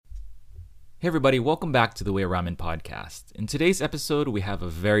Hey everybody, welcome back to the Way Ramen podcast. In today's episode, we have a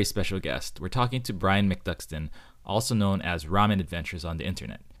very special guest. We're talking to Brian McDuxton, also known as Ramen Adventures on the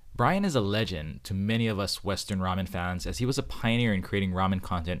internet. Brian is a legend to many of us Western ramen fans as he was a pioneer in creating ramen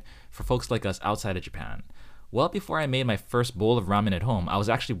content for folks like us outside of Japan. Well before I made my first bowl of ramen at home, I was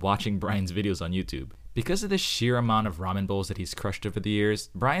actually watching Brian's videos on YouTube. Because of the sheer amount of ramen bowls that he's crushed over the years,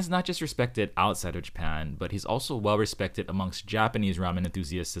 Brian's not just respected outside of Japan, but he's also well respected amongst Japanese ramen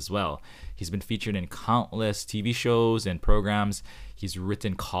enthusiasts as well. He's been featured in countless TV shows and programs. He's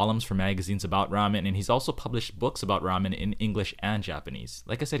written columns for magazines about ramen, and he's also published books about ramen in English and Japanese.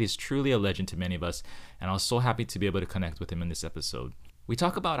 Like I said, he's truly a legend to many of us, and I was so happy to be able to connect with him in this episode. We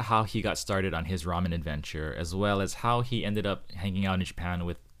talk about how he got started on his ramen adventure, as well as how he ended up hanging out in Japan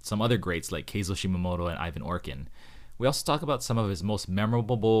with some other greats like Keizo Shimamoto and Ivan Orkin. We also talk about some of his most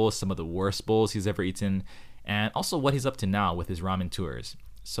memorable bowls, some of the worst bowls he's ever eaten, and also what he's up to now with his ramen tours.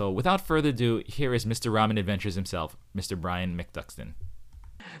 So without further ado, here is Mr. Ramen Adventures himself, Mr. Brian McDuxton.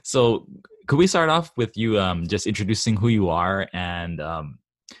 So could we start off with you just introducing who you are and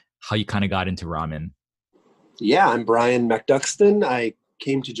how you kind of got into ramen? Yeah, I'm Brian McDuxton. I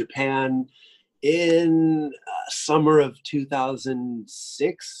came to Japan in summer of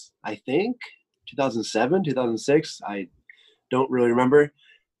 2006, I think, 2007, 2006. I don't really remember.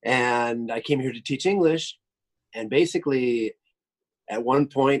 And I came here to teach English. And basically, at one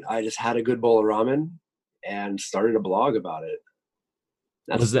point, I just had a good bowl of ramen and started a blog about it.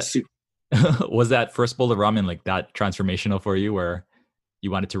 Was that first bowl of ramen like that transformational for you where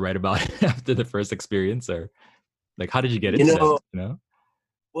you wanted to write about it after the first experience? Or like, how did you get into that?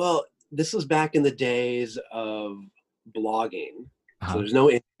 Well, this was back in the days of blogging. Uh-huh. So there's no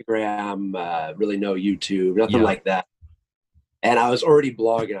Instagram, really no YouTube, nothing like that. And I was already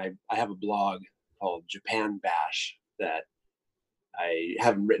blogging. I have a blog called Japan Bash that I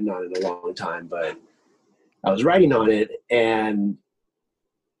haven't written on in a long time, but I was writing on it. And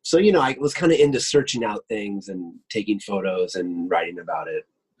so, I was kind of into searching out things and taking photos and writing about it.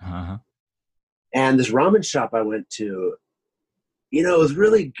 Uh-huh. And this ramen shop I went to, it was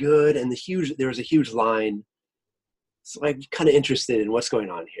really good, and there was a huge line. So I'm kind of interested in what's going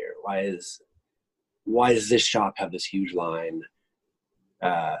on here. Why does this shop have this huge line?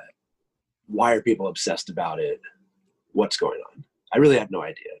 Why are people obsessed about it? What's going on? I really had no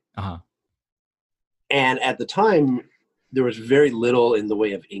idea. Uh-huh. And at the time, there was very little in the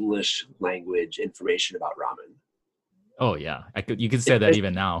way of English language information about ramen. Oh yeah, you could say that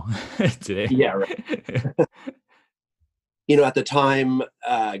even now today. Yeah, right. At the time,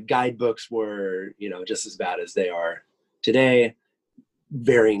 guidebooks were, just as bad as they are today,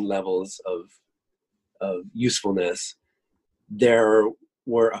 varying levels of usefulness. There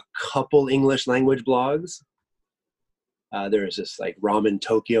were a couple English language blogs. There was this like Ramen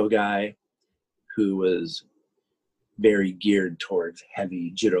Tokyo guy who was very geared towards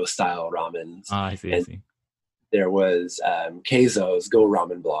heavy Jiro style ramens. I see. There was Keizo's Go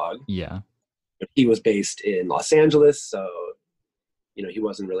Ramen blog. Yeah. He was based in Los Angeles, so he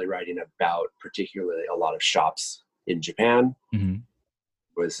wasn't really writing about particularly a lot of shops in Japan. Mm-hmm.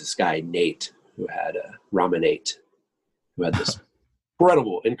 There was this guy Nate who had Ramenate, who had this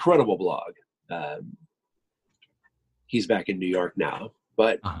incredible blog. He's back in New York now,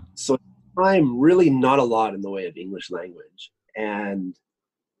 but so I'm really not a lot in the way of English language, and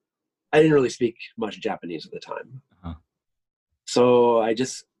I didn't really speak much Japanese at the time. So I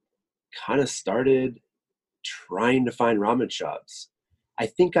just kind of started trying to find ramen shops. I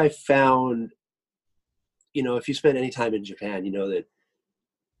think I found, if you spend any time in Japan, you know that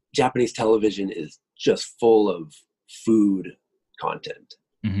Japanese television is just full of food content.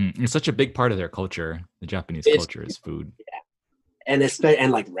 Mm-hmm. It's such a big part of their culture. The Japanese culture is food. Yeah.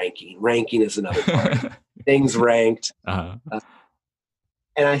 And like ranking. Ranking is another part. Things ranked. Uh-huh.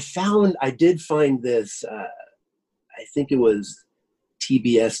 And I did find this, I think it was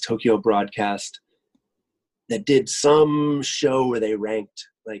TBS Tokyo Broadcast that did some show where they ranked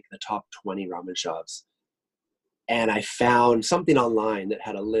like the top 20 ramen shops. And I found something online that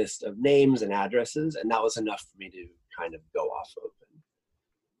had a list of names and addresses, and that was enough for me to kind of go off of and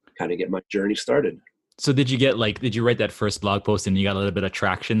kind of get my journey started. So did you write that first blog post and you got a little bit of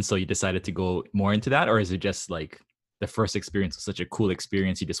traction, so you decided to go more into that? Or is it just like the first experience was such a cool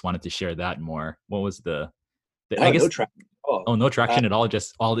experience, you just wanted to share that more? What was I guess, no traction. no traction at all,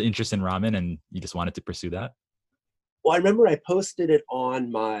 just all the interest in ramen and you just wanted to pursue that? Well, I remember I posted it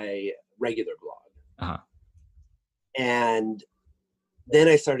on my regular blog. Uh-huh. And then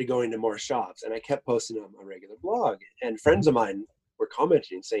I started going to more shops, and I kept posting on my regular blog. And friends of mine were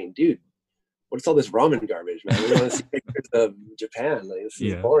commenting saying, dude, what's all this ramen garbage, man? We want to see pictures of Japan. Like, this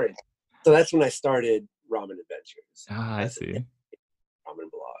is boring. So that's when I started Ramen Adventures. Ah, I see. Ramen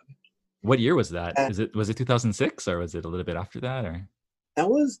blog. What year was that? Was it 2006 or was it a little bit after that? Or that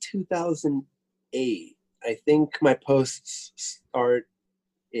was 2008. I think my posts start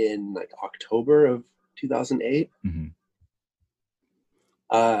in like October of 2008. Mm-hmm.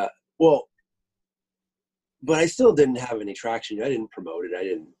 Well, but I still didn't have any traction. I didn't promote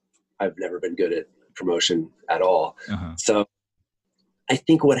it. I've never been good at promotion at all. Uh-huh. So I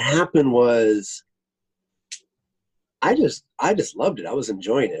think what happened was I just loved it. I was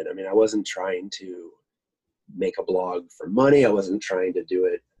enjoying it. I mean, I wasn't trying to make a blog for money. I wasn't trying to do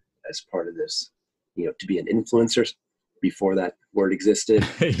it as part of this, to be an influencer before that word existed.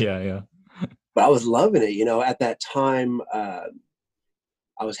 Yeah. But I was loving it. At that time, I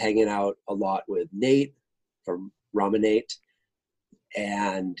was hanging out a lot with Nate from Ramenate,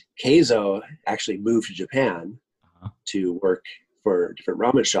 and Keizo actually moved to Japan to work for different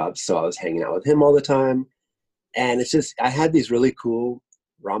ramen shops. So I was hanging out with him all the time. And it's just, I had these really cool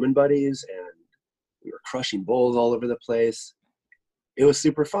ramen buddies, and we were crushing bowls all over the place. It was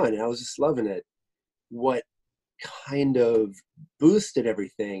super fun, and I was just loving it. What kind of boosted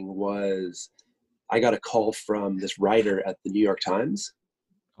everything was I got a call from this writer at the New York Times.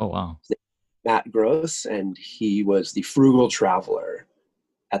 Oh, wow. Matt Gross, and he was the Frugal Traveler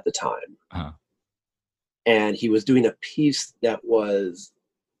at the time. Uh-huh. And he was doing a piece that was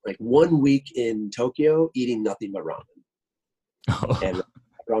like 1 week in Tokyo eating nothing but ramen and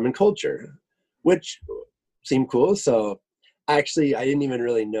ramen culture, which seemed cool. So I didn't even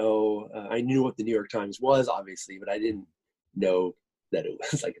really know. I knew what the New York Times was, obviously, but I didn't know that it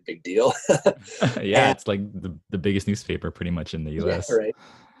was like a big deal. Yeah, it's like the biggest newspaper pretty much in the US. Yeah, right.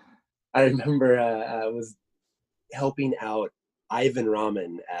 I remember I was helping out Ivan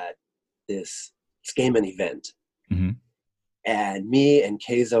Ramen at this Skaman event. Mm-hmm. And me and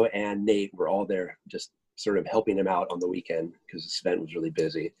Keizo and Nate were all there just sort of helping him out on the weekend because this event was really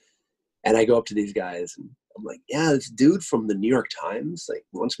busy. And I go up to these guys and I'm like, yeah, this dude from the New York Times like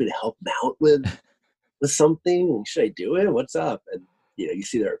wants me to help him out with something. Should I do it? What's up? And you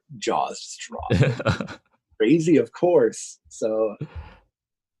see their jaws just drop. Crazy, of course. So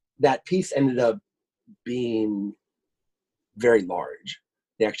that piece ended up being very large.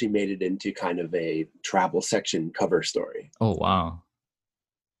 They actually made it into kind of a travel section cover story. Oh, wow.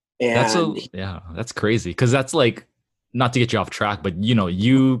 And that's crazy. Cause that's like, not to get you off track, but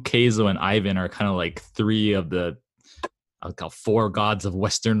you, Keizo, and Ivan are kind of like three of the, I'll call four gods of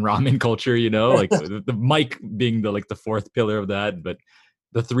Western ramen culture, like the Mike being the fourth pillar of that, but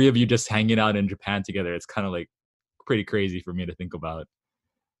the three of you just hanging out in Japan together, it's kind of like pretty crazy for me to think about.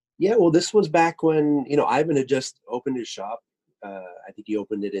 Yeah, well, this was back when, Ivan had just opened his shop. I think he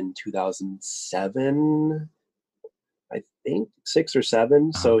opened it in 2007, I think 6 or 7.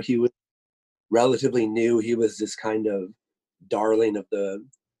 Uh-huh. So he was relatively new. He was this kind of darling of the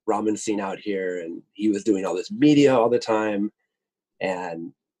ramen scene out here, and he was doing all this media all the time.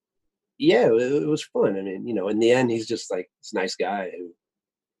 And yeah, it was fun. I mean, in the end, he's just like this nice guy who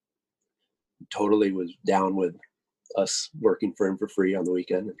totally was down with us working for him for free on the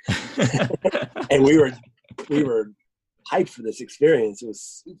weekend. And we were hyped for this experience. It was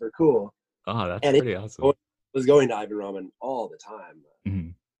super cool. Oh, that's pretty awesome. I was going to Ivan Ramen all the time. Mm-hmm.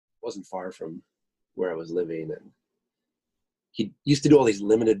 Wasn't far from where I was living, and he used to do all these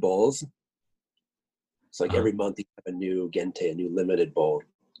limited bowls. So like every month he'd have a new gente, a new limited bowl.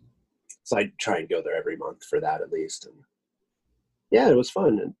 So I'd try and go there every month for that at least. And yeah, it was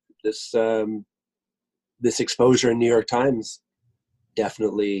fun. And this exposure in New York Times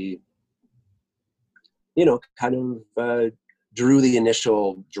definitely, kind of drew the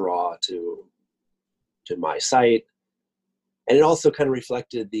initial draw to my site. And it also kind of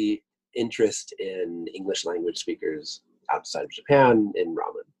reflected the interest in English language speakers outside of Japan in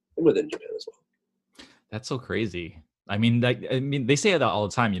ramen and within Japan as well. That's so crazy. I mean, they say that all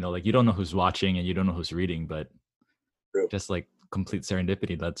the time, like you don't know who's watching and you don't know who's reading, but True. Just like complete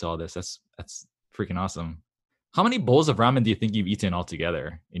serendipity led to all this. That's freaking awesome. How many bowls of ramen do you think you've eaten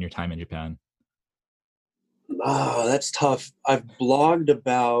altogether in your time in Japan? Oh, that's tough. I've blogged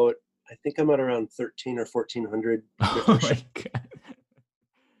about, I think I'm at around 13 or 1400. Oh my God.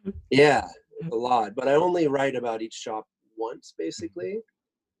 Yeah, a lot. But I only write about each shop once, basically.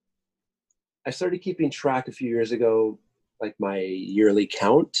 I started keeping track a few years ago, like my yearly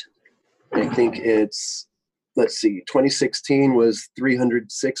count. I think it's, 2016 was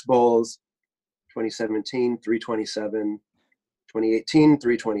 306 bowls, 2017, 327, 2018,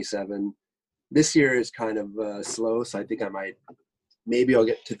 327. This year is kind of slow, so I think maybe I'll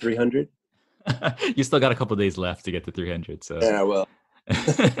get to 300. You still got a couple of days left to get to 300. So yeah, well.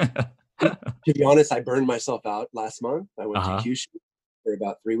 To be honest, I burned myself out last month. I went to Uh-huh. Kyushu for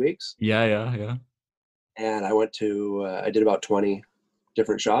about 3 weeks, Yeah, yeah, yeah. and I did about 20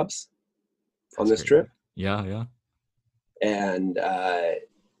 different shops on That's this crazy. trip. Yeah, yeah. And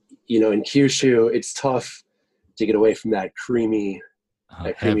in Kyushu, it's tough to get away from that creamy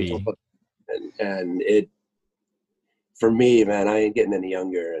Heavy. tonkotsu. And it, for me, man, I ain't getting any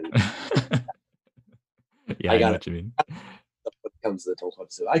younger, and Yeah, I I know got it what you mean. when it comes to the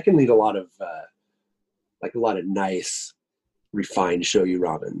tonkotsu. I can eat a lot of nice refined shoyu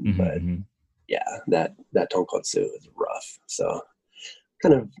ramen, Hmm, but hmm. yeah, that tonkotsu is rough. So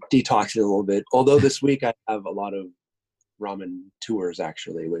kind of detoxing a little bit. Although this week I have a lot of ramen tours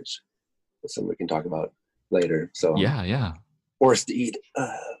actually, which is something we can talk about later. So I'm Yeah, yeah. forced to eat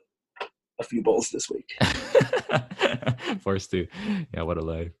a few bowls this week. Forced to. Yeah, what a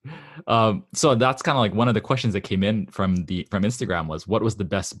life. So that's kind of like one of the questions that came in from Instagram was what was the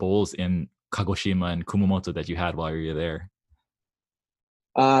best bowls in Kagoshima and Kumamoto that you had while you were there?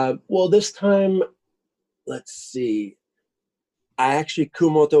 Well, this time, let's see. I actually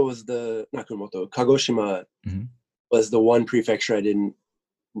Kumamoto was the not Kumamoto. Kagoshima Hmm. was the one prefecture I didn't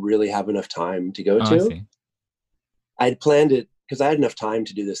really have enough time to go Oh, I to. see. I'd planned it because I had enough time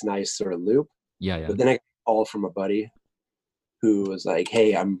to do this nice sort of loop, Yeah, yeah. but then I got a call from a buddy who was like,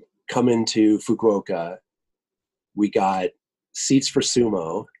 "Hey, I'm coming to Fukuoka. We got seats for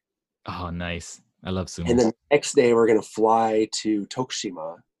sumo, Oh, nice. I love and sumo. then the next day we're gonna fly to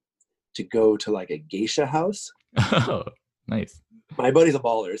Tokushima to go to like a geisha house." Oh, nice. My buddy's a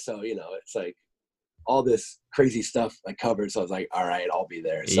baller, so it's like all this crazy stuff like covered. So I was like, "All right, I'll be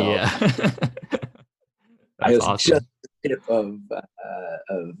there." So Yeah. I That's was just awesome. tip of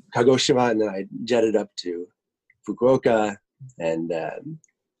Kagoshima, and then I jetted up to Fukuoka and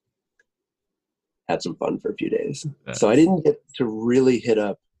had some fun for a few days. So I That's didn't get to really hit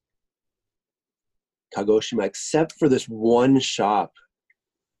up Kagoshima except for this one shop,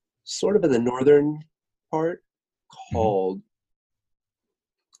 sort of in the northern part, mhm. called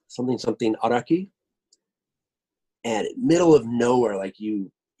something something Araki, and middle of nowhere, like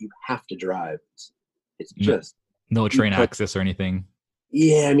you have to drive. It's no, just no you train put access or anything.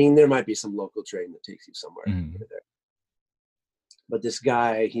 yeah. I mean, there might be some local train that takes you somewhere Mhm. over there, but this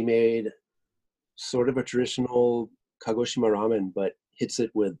guy he made sort of a traditional Kagoshima ramen, but hits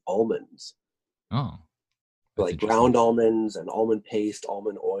it with almonds, Oh, that's like interesting. ground almonds and almond paste,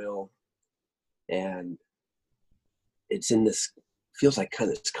 almond oil, and it's in this feels like kind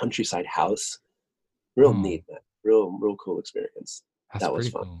of this countryside house. Real Oh, neat, man. Real cool experience. that's That was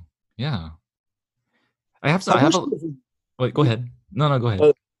pretty fun. cool. Yeah. I have a Kagoshima, wait, go ahead. No, no, go ahead.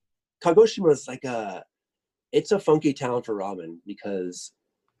 uh, Kagoshima is like it's a funky town for ramen because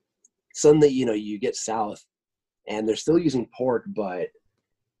suddenly you get south and they're still using pork, but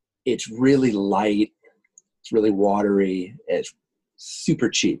it's really light, it's really watery, it's super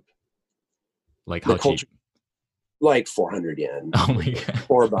cheap. Like The how cheap? culture like 400 yen, Oh my god.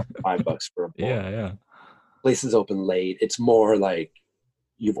 $4, $5 for a bowl. Yeah, yeah. Places open late. It's more like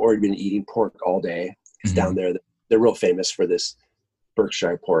you've already been eating pork all day. Because down Hmm. there, they're real famous for this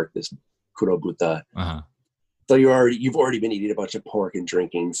Berkshire pork, this kurobuta. Uh-huh. So you've already been eating a bunch of pork and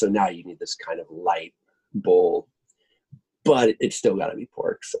drinking. So now you need this kind of light bowl, but it's still got to be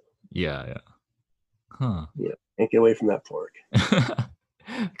pork. So Yeah, yeah. Huh. yeah, can't get away from that pork.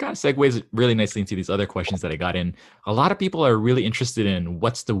 Kind of segues really nicely into these other questions that I got in. A lot of people are really interested in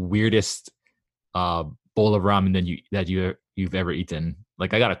what's the weirdest uh bowl of ramen that you've ever eaten.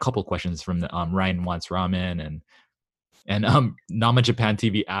 Like I got a couple questions from the Ryan wants ramen and Nama Japan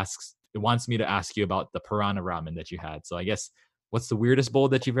TV asks it wants me to ask you about the piranha ramen that you had. So I guess what's the weirdest bowl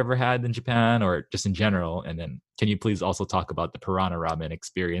that you've ever had in Japan or just in general? And then can you please also talk about the piranha ramen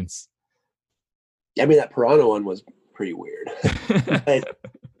experience? I mean, that piranha one was pretty weird. But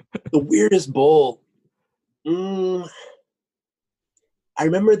the weirdest bowl, mm, I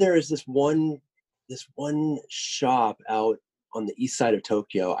remember there is this one shop out on the east side of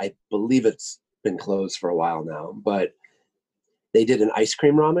Tokyo. I believe it's been closed for a while now, but they did an ice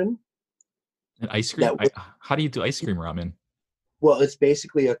cream ramen And ice cream? that was How do you do ice cream ramen? well, it's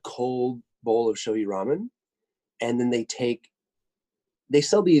basically a cold bowl of shoyu ramen, and then they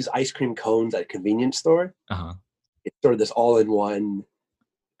sell these ice cream cones at a convenience store. Uh-huh. It's sort of this all-in-one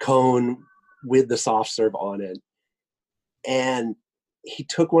cone with the soft serve on it. And he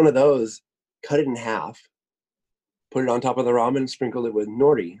took one of those, cut it in half, put it on top of the ramen, sprinkled it with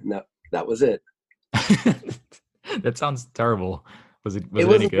nori, and that was it. That sounds terrible. Was it It was it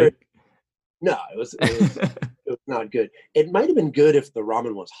any wasn't very good? no, it was not good. It might have been good if the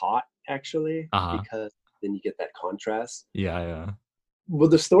ramen was hot, actually, Uh-huh. because then you get that contrast. Yeah, yeah. Well,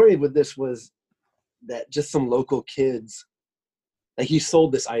 the story with this was that just some local kids, like he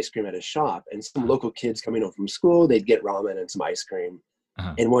sold this ice cream at his shop, and some local kids coming home from school, they'd get ramen and some ice cream.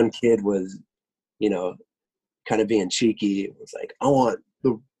 And one kid was, you know, kind of being cheeky. It was like, I want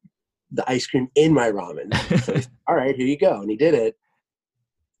the ice cream in my ramen. So he said, all right, here you go. And he did it.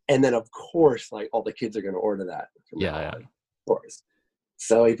 And then of course, like all the kids are going to order that. Yeah. Of course.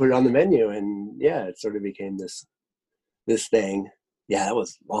 So he put it on the menu, and yeah, it sort of became this thing. Yeah, that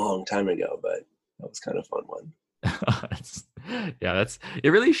was a long time ago, but that was kind of a fun one. It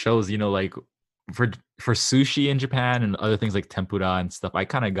really shows, you know, like for sushi in Japan and other things like tempura and stuff. I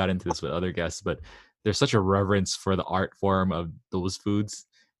kind of got into this with other guests, but there's such a reverence for the art form of those foods.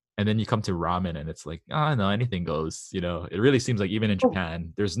 And then you come to ramen and it's like, oh no, anything goes, you know. It really seems like even in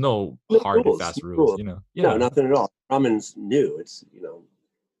Japan, there's no hard and fast rules, you know. Yeah. No, nothing at all. Ramen's new. It's, you know,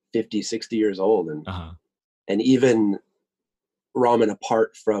 50, 60 years old. And even ramen,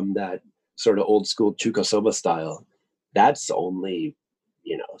 apart from that sort of old school chuka soba style, that's only,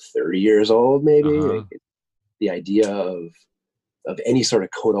 you know, 30 years old, maybe. Like, the idea of any sort of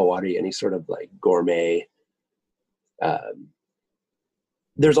kodawari, any sort of like gourmet,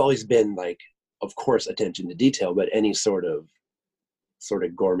 there's always been, like, of course, attention to detail, but any sort of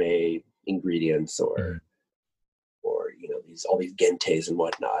gourmet ingredients or you know, all these gentes and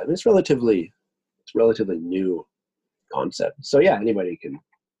whatnot. And it's relatively new concept. So yeah, anybody can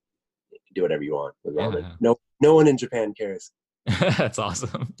do whatever you want with ramen. No one in Japan cares. That's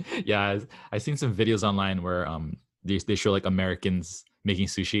awesome. Yeah, I've seen some videos online where they show like Americans making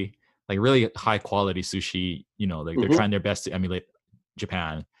sushi, like really high quality sushi, you know, like they're trying their best to emulate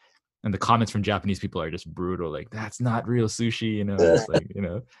Japan. And the comments from Japanese people are just brutal, like, that's not real sushi, you know. It's like, you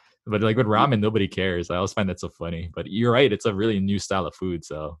know, but like with ramen, nobody cares. I always find that so funny. But you're right, it's a really new style of food,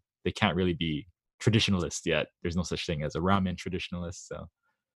 so they can't really be traditionalists yet. There's no such thing as a ramen traditionalist. So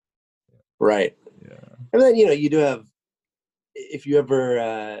right. Yeah. And then, you know, you do have, if you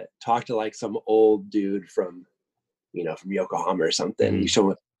ever talk to like some old dude from, you know, from Yokohama or something, you show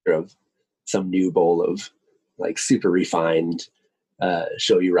him a picture of some new bowl of like super refined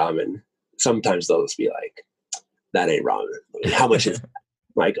shoyu ramen. Sometimes they'll just be like, that ain't ramen. How much is that?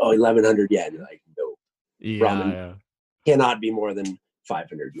 Like, oh, 1,100 yen. Like, no, ramen cannot be more than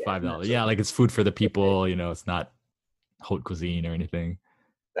 500 yen. $5. Yeah, like it's food for the people, you know, it's not haute cuisine or anything.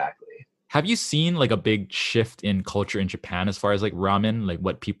 Exactly. Have you seen like a big shift in culture in Japan as far as like ramen, like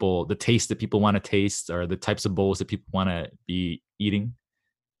what people, the taste that people want to taste, or the types of bowls that people want to be eating?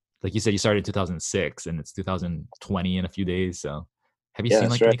 Like you said, you started in 2006 and it's 2020 in a few days. So have you seen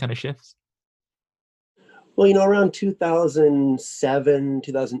like any kind of shifts? Well, you know, around 2007,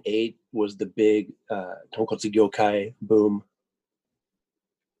 2008 was the big tonkotsu gyokai boom.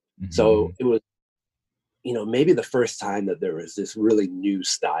 So it was, you know, maybe the first time that there was this really new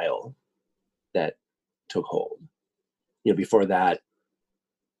style that took hold. You know, before that,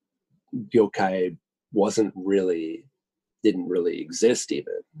 gyokai didn't really exist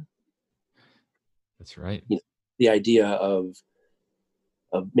even. That's right. You know, the idea of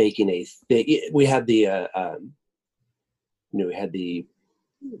making a thing. We had the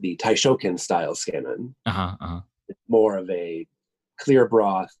the Taishoken style skemen. More of a clear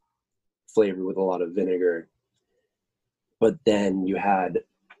broth flavor with a lot of vinegar. But then you had,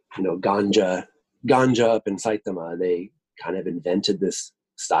 you know, Ganja up in Saitama. They kind of invented this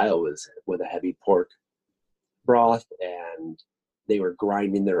style with a heavy pork broth, and they were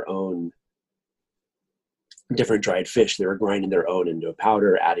grinding their own different dried fish. They were grinding their own into a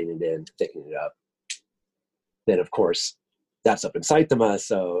powder, adding it in, thickening it up. Then, of course, that's up in Saitama,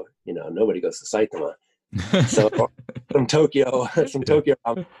 so, you know, nobody goes to Saitama. So from Tokyo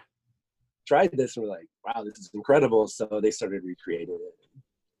tried this and were like, wow, this is incredible. So they started recreating it.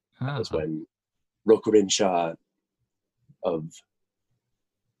 That was when Rokurin-sha of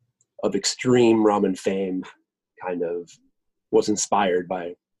extreme ramen fame kind of was inspired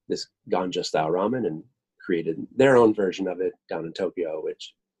by this Ganja style ramen and created their own version of it down in Tokyo,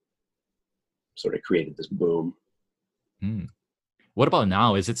 which sort of created this boom. What about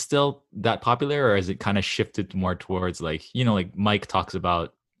now? Is it still that popular, or has it kind of shifted more towards, like, you know, like Mike Sadanover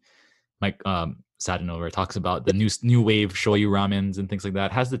talks about the new wave shoyu ramens and things like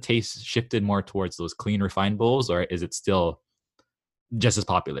that? Has the taste shifted more towards those clean, refined bowls, or is it still just as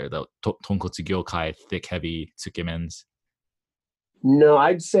popular, the tonkotsu gyokai, thick, heavy tsukemens? No,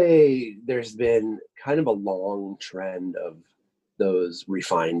 I'd say there's been kind of a long trend of those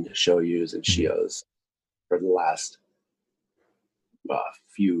refined shoyus and shios for the last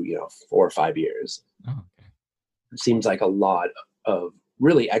few, 4 or 5 years. Oh, okay. It seems like a lot of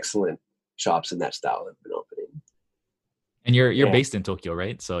really excellent shops in that style have been opening. And you're And based in Tokyo,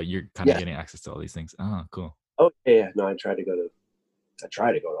 right? So you're kind of yeah. getting access to all these things. Oh, cool. Oh yeah. No, I try to go to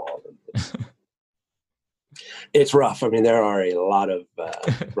all of them. It's rough. I mean, there are a lot of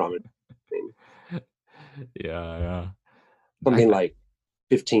ramen. Yeah, yeah. Something like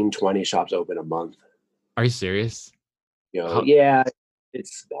 15, 20 shops open a month. Are you serious? How Yeah,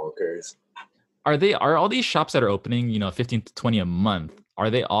 it's bonkers. are all these shops that are opening, 15 to 20 a month, are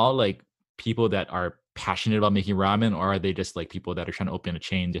they all like people that are passionate about making ramen, or are they just like people that are trying to open a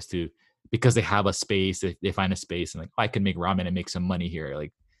chain just to because they have a space, they find a space and like, oh, I can make ramen and make some money here.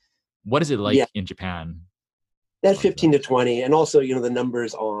 Like, what is it Yeah, like in Japan as that far as that? 15 to 20, and also the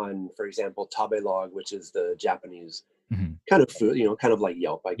numbers on, for example, Tabelog, which is the Japanese Mhm. kind of food, kind of like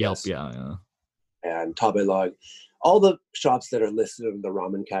Yelp, I Yelp, guess, yeah, yeah. and Tabelog, all the shops that are listed in the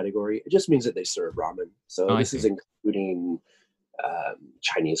ramen category, it just means that they serve ramen. Oh, So I this is see. including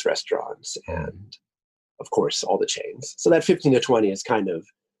Chinese restaurants Mhm. and, of course, all the chains. So that 15 to 20 is kind of,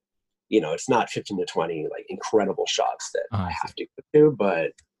 it's not 15 to 20 like incredible shops that Oh, I I see. have to go to,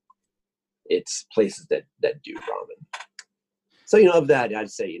 but it's places that do ramen. So of that, I'd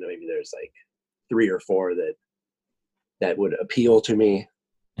say maybe there's like three or four that would appeal to me,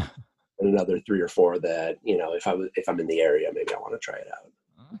 and another three or four that if I'm in the area, maybe I want to try it out.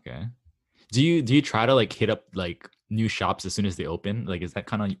 Okay. Do you try to like hit up like new shops as soon as they open? Like, is that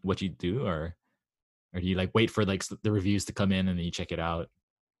kind of what you do, or do you like wait for like the reviews to come in and then you check it out?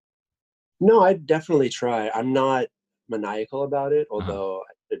 No, I definitely try. I'm not maniacal about it, Uh-huh. although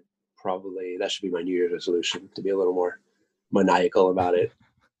that should be my New Year's resolution, to be a little more maniacal about it.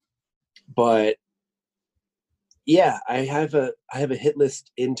 But yeah, I have a hit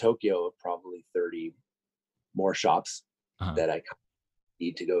list in Tokyo of probably 30 more shops Uh-huh. that I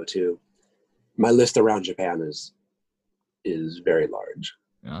need to go to. My list around Japan is very large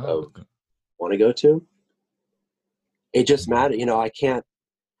Oh, of want to go to. It just mhm. matters,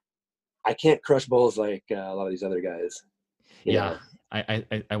 I can't crush bowls like a lot of these other guys. You Yeah.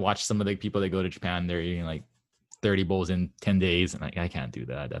 know, I watched some of the people that go to Japan. They're eating like 30 bowls in 10 days, and I can't do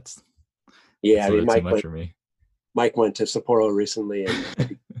that. That's yeah. a I little mean, too much for me. Mike went to Sapporo recently, and I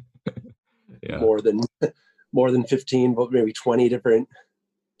think Yeah. more than more than 15, but maybe 20 different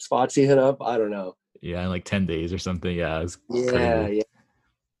spots he hit up. I don't know. Yeah, in like 10 days or something. Yeah, it's Yeah, crazy. yeah.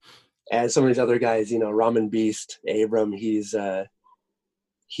 And some of these other guys, Ramen Beast, Abram,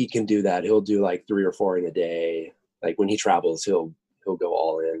 he can do that. He'll do like three or four in a day. Like when he travels, he'll go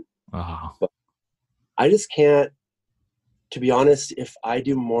all in. Oh, But I just can't. To be honest, if I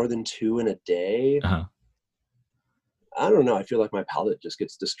do more than two in a day, uh-huh. I don't know. I feel like my palate just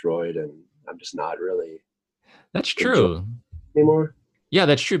gets destroyed, and I'm just not really That's enjoying true. it anymore. Yeah,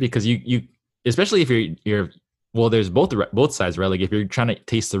 that's true because you especially if you're well, there's both sides, right? Like if you're trying to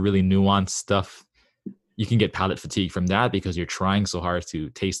taste the really nuanced stuff, you can get palate fatigue from that because you're trying so hard to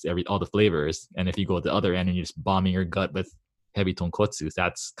taste all the flavors. And if you go at the other end and you're just bombing your gut with heavy tonkotsu,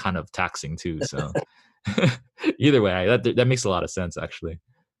 that's kind of taxing too. So either way, that makes a lot of sense actually.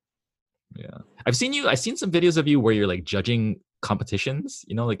 Yeah. I've seen some videos of you where you're like judging competitions,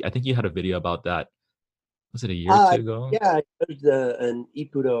 like I think you had a video about that. Was it a year or Uh, two ago? yeah, there's an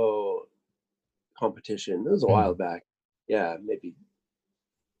Ippudo competition. It was a while Mm. back. Yeah, maybe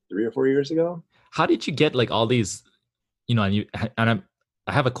 3 or 4 years ago. How did you get like all these, and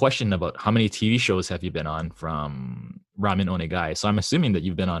I have a question about how many TV shows have you been on from Ramen Onegai? So I'm assuming that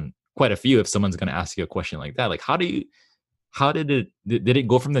you've been on quite a few if someone's going to ask you a question like that. Like how did it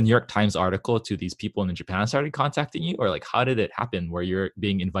go from the New York Times article to these people in Japan started contacting you, or like how did it happen where you're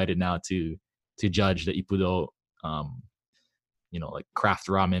being invited now to judge the Ippudo um like craft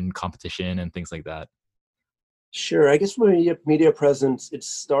ramen competition and things like that? Sure. I guess my media presence, it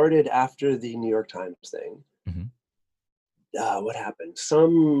started after the New York Times thing. Hmm. What happened?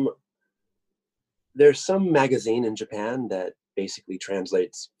 There's some magazine in Japan that basically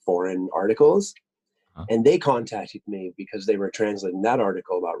translates foreign articles, Huh? and they contacted me because they were translating that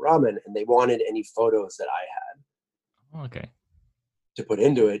article about ramen, and they wanted any photos that I had Oh, okay. to put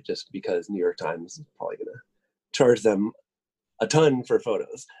into it, just because New York Times is probably going to charge them a ton for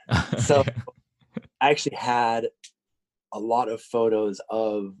photos. So Yeah. I actually had a lot of photos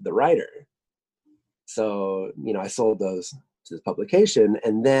of the writer. So, I sold those to the publication.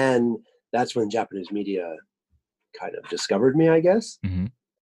 And then that's when Japanese media kind of discovered me, I guess. Hmm.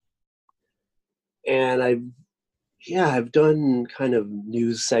 And I've done kind of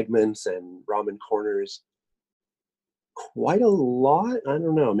news segments and ramen corners quite a lot. I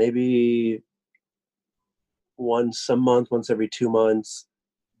don't know, maybe once a month, once every 2 months.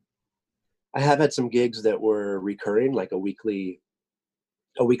 I have had some gigs that were recurring, like a weekly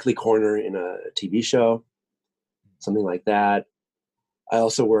corner in a TV show. something like that. I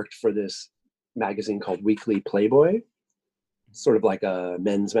also worked for this magazine called Weekly Playboy, sort of like a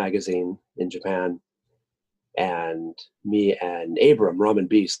men's magazine in Japan. And me and Abram, Ramen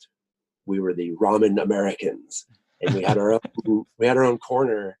Beast, we were the Ramen Americans, and we had our own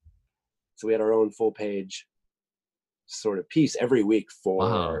corner. So we had our own full page sort of piece every week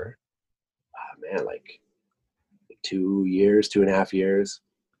for, like 2.5 years.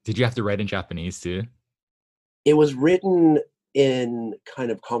 Did you have to write in Japanese too? It was written in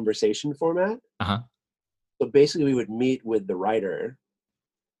kind of conversation format. So basically we would meet with the writer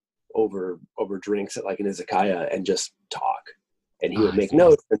over drinks at like an izakaya and just talk, and he would make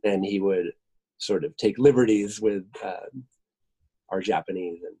notes, and then he would sort of take liberties with our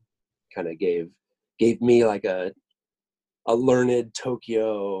Japanese, and kind of gave me like a learned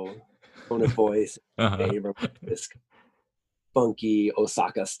Tokyo tone of voice, this funky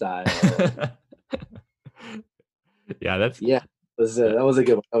Osaka style. That was a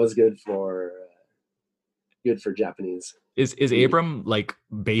good one. That was good for Japanese. Is Abram like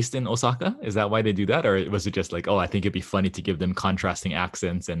based in Osaka? Is that why they do that, or was it just like, oh, I think it'd be funny to give them contrasting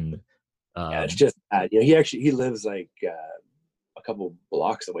accents? And it's just that, he lives like a couple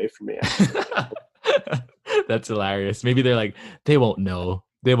blocks away from me. That's hilarious. Maybe they're like, they won't know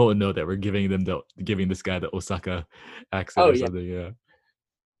that we're giving this guy the Osaka accent or something. Yeah.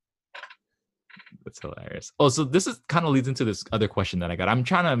 That's hilarious. Oh, so this is kind of leads into this other question that I got. I'm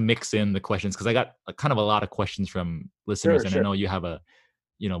trying to mix in the questions because I got kind of a lot of questions from listeners, and I know you have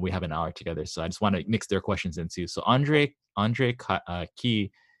we have an hour together, so I just want to mix their questions in too. So Andre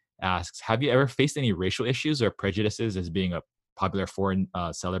Key asks, have you ever faced any racial issues or prejudices as being a popular foreign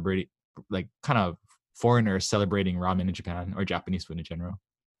celebrating, like kind of foreigner celebrating ramen in Japan or Japanese food in general?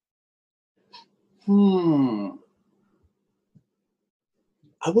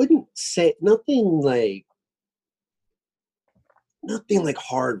 I wouldn't say nothing like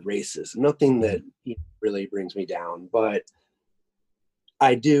hard racist, nothing that really brings me down, but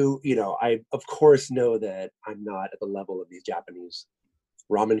I do, I of course know that I'm not at the level of these Japanese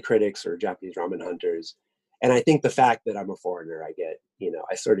ramen critics or Japanese ramen hunters. And I think the fact that I'm a foreigner, I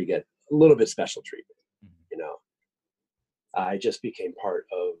sort of get a little bit special treatment. I just became part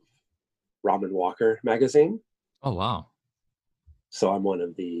of Ramen Walker magazine. Oh, wow. So I'm one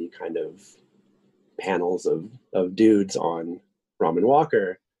of the kind of panels of dudes on Ramen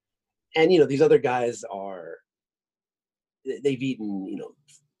Walker. And, these other guys they've eaten,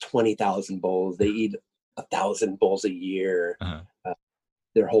 20,000 bowls. They eat 1,000 bowls a year.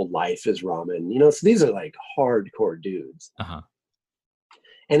 Their whole life is ramen, so these are like hardcore dudes.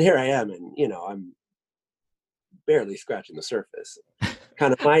 And here I am, and, I'm barely scratching the surface.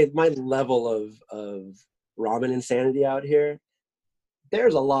 Kind of my level of ramen insanity out here.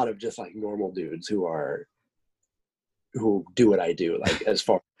 There's a lot of just like normal dudes who do what I do, like as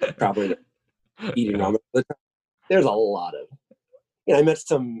far as traveling, eating ramen. There's a lot of, I met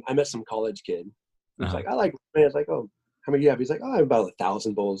some college kid who's like, I like ramen. It's like, oh, how many do you have? He's like, oh, I have about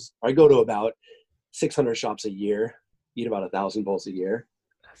 1,000 bowls. I go to about 600 shops a year, eat about 1,000 bowls a year.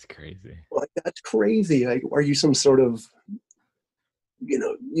 That's crazy. Like, that's crazy. Like, are you some sort of,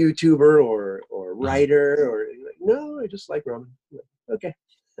 YouTuber or writer or like, no, I just like ramen. Okay,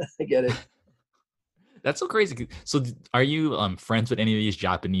 I get it. That's so crazy. So are you friends with any of these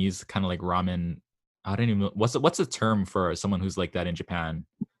Japanese kind of like ramen? I don't even know. What's the term for someone who's like that in Japan?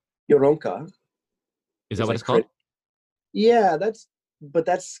 Yoronka. Is that what it's called? Yeah, that's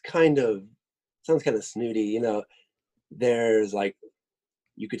kind of, sounds kind of snooty. There's like,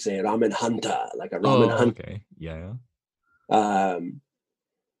 you could say ramen hunter, like a ramen hunter. Okay. Yeah.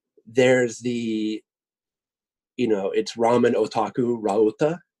 There's the, it's ramen otaku,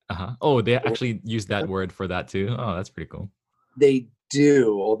 rauta. Oh, they actually use that word for that too. Oh, that's pretty cool. They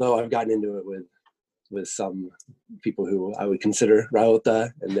do, although I've gotten into it with some people who I would consider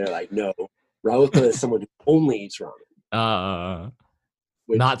rauta, and they're like, no, rauta is someone who only eats ramen.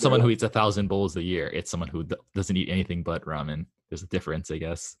 Not someone who eats 1,000 bowls a year. It's someone who doesn't eat anything but ramen. There's a difference, I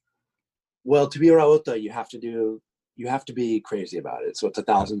guess. Well, to be a rauta, you have to be crazy about it. So it's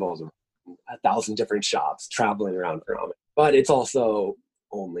 1,000 bowls of 1,000 different shops traveling around for ramen, but it's also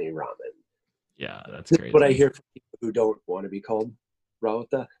only ramen. Yeah, that's crazy. What I hear from people who don't want to be called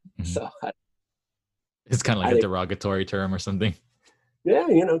rauta. So it's kind of like a derogatory term or something. Yeah,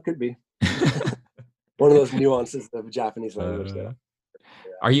 could be. One of those nuances of Japanese language.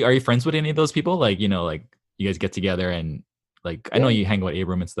 Are you friends with any of those people? Like, like you guys get together and like, I know you hang with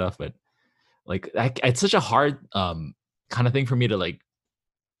Abram and stuff, but like it's such a hard kind of thing for me to like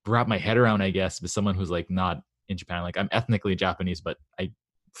wrap my head around, I guess, with someone who's like not in Japan. Like I'm ethnically Japanese, but I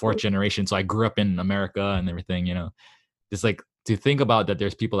fourth generation, so I grew up in America and everything. Just like to think about that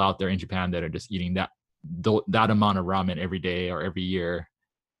there's people out there in Japan that are just eating that amount of ramen every day or every year.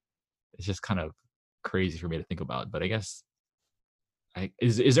 It's just kind of crazy for me to think about. But I guess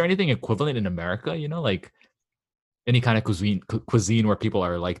is there anything equivalent in America? Like any kind of cuisine where people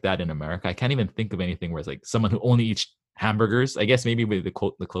are like that in America? I can't even think of anything where it's like someone who only eats hamburgers. I guess maybe with the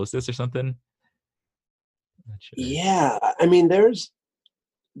closest or something. Not sure. Yeah, I mean,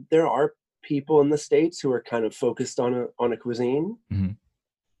 there are people in the States who are kind of focused on a cuisine Mm-hmm.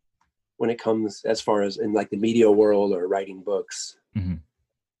 when it comes as far as in like the media world or writing books. Mm-hmm.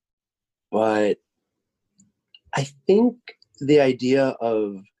 But I think the idea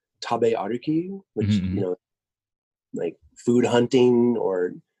of tabe aruki, which Mm-hmm. like food hunting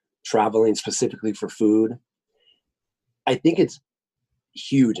or traveling specifically for food, I think it's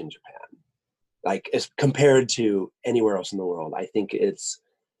huge in Japan. Like as compared to anywhere else in the world, I think it's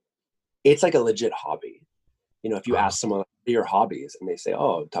like a legit hobby. If you ask someone what are your hobbies and they say,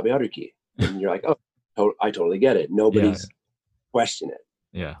 "Oh, tabearuki," and you're like, "Oh, I totally get it." Yeah. Nobody's question it.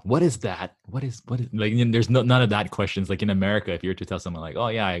 Yeah. What is that? What is like? There's none of that questions. Like in America, if you were to tell someone like, "Oh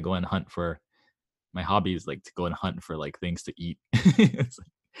yeah, I go and hunt for my hobby is like to go and hunt for like things to eat." It's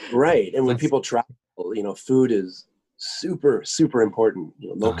Right. And when that's people travel, food is super, super important.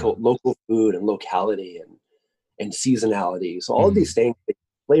 Local food and locality and seasonality. So all of these things they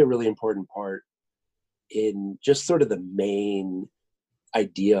play a really important part in just sort of the main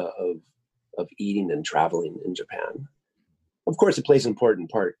idea of eating and traveling in Japan. Of course, it plays an important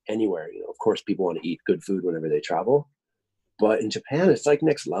part anywhere. Of course, people want to eat good food whenever they travel, but in Japan, it's like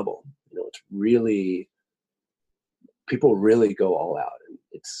next level. It's really people really go all out, and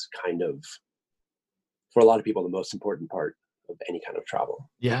it's kind of for a lot of people the most important part of any kind of travel.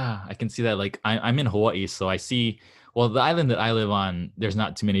 Yeah, I can see that. Like I'm in Hawaii, so I see. Well, the island that I live on, there's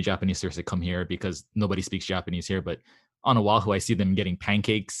not too many Japanese tourists that come here because nobody speaks Japanese here. But on Oahu, I see them getting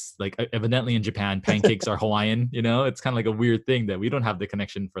pancakes. Like evidently in Japan, pancakes are Hawaiian. It's kind of like a weird thing that we don't have the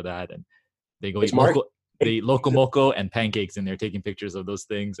connection for that, and they go It's eat market. local. They eat loco moco and pancakes, and they're taking pictures of those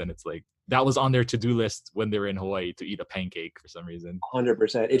things. And it's like that was on their to-do list when they were in Hawaii to eat a pancake for some reason.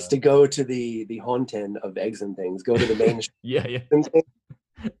 100%. It's to go to the Honten of eggs and things. Go to the main Yeah, yeah.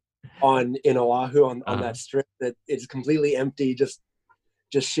 in Oahu on Uh-huh. that strip that is completely empty, just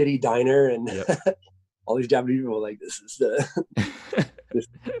shitty diner, and Yep. all these Japanese people are like, this is the this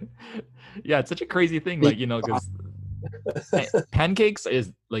Yeah, it's such a crazy thing, like because pancakes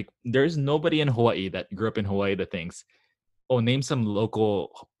is like there's nobody in Hawaii that grew up in Hawaii that thinks, oh, name some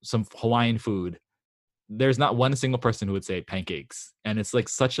Hawaiian food. There's not one single person who would say pancakes, and it's like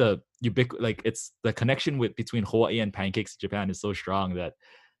such a like it's the connection between Hawaii and pancakes in Japan is so strong that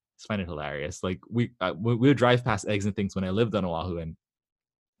I find it hilarious. Like we would drive past eggs and things when I lived on Oahu, and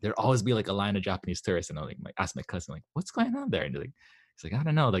there'd always be like a line of Japanese tourists, and I like ask my cousin like, what's going on there, and he's like, I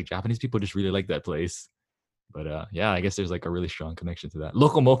don't know, like Japanese people just really like that place. But yeah, I guess there's like a really strong connection to that.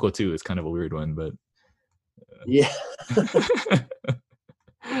 Loco Moco too is kind of a weird one, but yeah. yeah.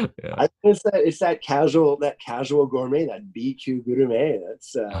 I think it's that casual gourmet, that BQ gourmet.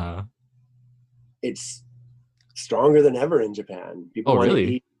 That's it's stronger than ever in Japan. People Oh, want to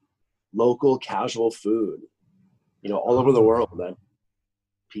really? eat local casual food, all over the world. That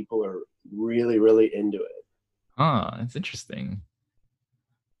people are really, really into it. It's interesting.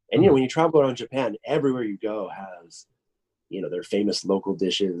 And when you travel around Japan, everywhere you go has, their famous local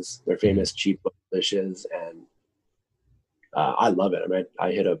dishes, their famous cheap local dishes, and I love it. I mean,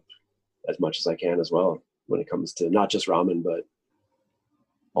 I hit up as much as I can as well when it comes to not just ramen, but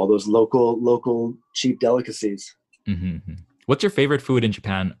all those local cheap delicacies. Mm-hmm. What's your favorite food in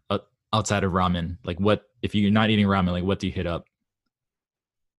Japan outside of ramen? Like, what if you're not eating ramen? Like, what do you hit up?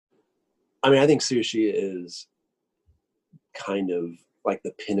 I mean, I think sushi is kind of like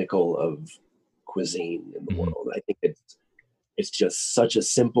the pinnacle of cuisine in the world. I think it's just such a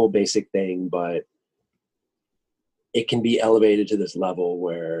simple, basic thing, but it can be elevated to this level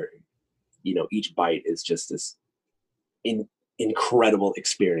where each bite is just this incredible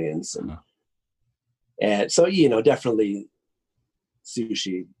experience, and so definitely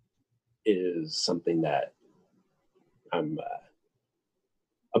sushi is something that I'm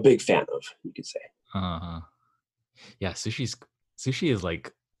a big fan of, you could say. Yeah, sushi is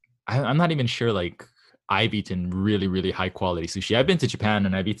like I'm not even sure like I've eaten really, really high quality sushi. I've been to Japan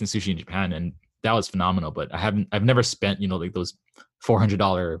and I've eaten sushi in Japan and that was phenomenal, but I've never spent, like those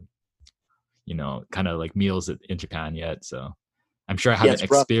 $400, kind of like meals in Japan yet. So I'm sure I Yeah, haven't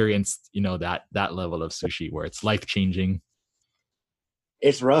it's rough. experienced, that level of sushi where it's life changing.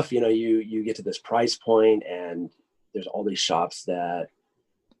 It's rough. You get to this price point and there's all these shops that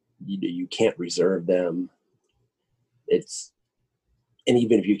You can't reserve them. And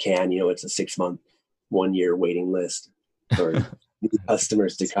even if you can, it's a 6-month, 1-year waiting list for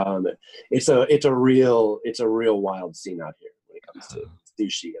customers to come. It's a real wild scene out here when it comes to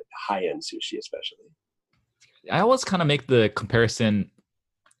sushi, high-end sushi especially. I always kind of make the comparison,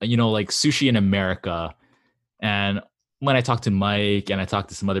 like sushi in America. And when I talk to Mike and I talk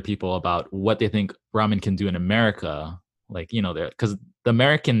to some other people about what they think ramen can do in America, like, because the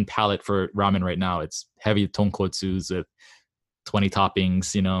American palate for ramen right now, it's heavy tonkotsus with 20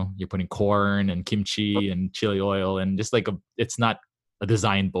 toppings, you're putting corn and kimchi and chili oil, and just like it's not a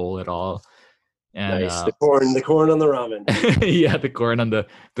design bowl at all. And nice. The corn on the ramen. Yeah, the corn on the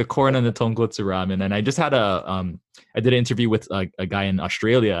tonkotsu ramen. And I just had I did an interview with a guy in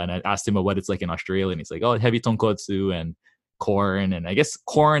Australia, and I asked him what it's like in Australia, and he's like, oh, heavy tonkotsu and corn. And I guess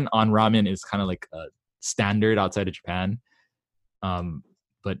corn on ramen is kind of like a standard outside of Japan.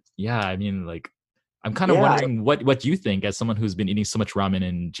 But yeah, I mean, like, I'm kind of wondering what you think as someone who's been eating so much ramen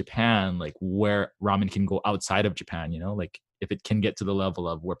in Japan, like where ramen can go outside of Japan, like if it can get to the level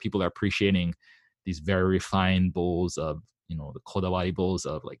of where people are appreciating these very refined bowls of, the kodawari bowls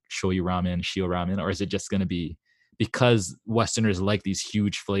of like shoyu ramen, shio ramen, or is it just going to be because Westerners like these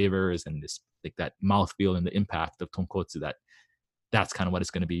huge flavors and this like that mouthfeel and the impact of tonkotsu that's kind of what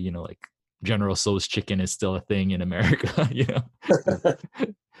it's going to be, like General Tso's chicken is still a thing in America,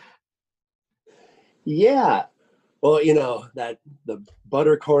 Yeah. Well, that the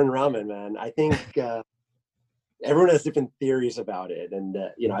butter corn ramen, man, I think everyone has different theories about it. And,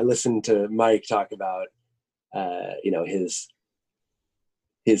 I listened to Mike talk about,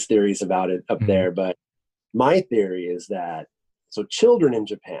 his theories about it up there. But my theory is that, so children in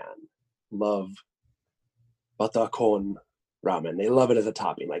Japan love butter corn ramen. They love it as a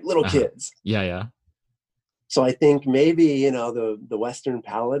topping, like little kids. Yeah. So I think maybe, the Western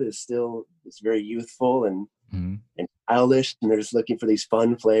palate is still, it's very youthful and childish, and they're just looking for these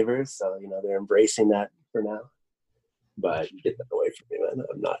fun flavors. So, they're embracing that for now. But get that away from me, man.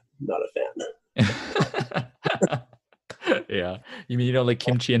 I'm not a fan. Yeah. You mean you don't like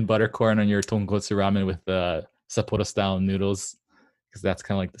kimchi and buttercorn on your tonkotsu ramen with Sapporo style noodles? Because that's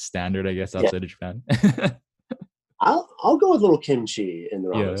kind of like the standard, I guess, outside of Japan. I'll go with a little kimchi in the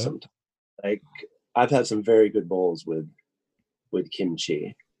ramen sometimes. Like, I've had some very good bowls with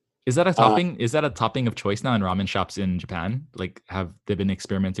kimchi. Is that a topping? Is that a topping of choice now in ramen shops in Japan? Like, have they been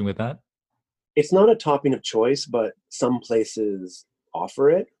experimenting with that? It's not a topping of choice, but some places offer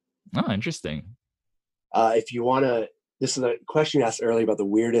it. Oh, interesting. If you want to, this is a question you asked earlier about the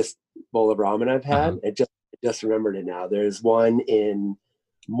weirdest bowl of ramen I've had. I just remembered it now. There's one in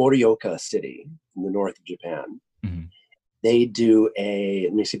Morioka City in the north of Japan. They do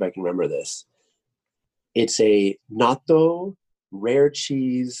let me see if I can remember this. It's a natto rare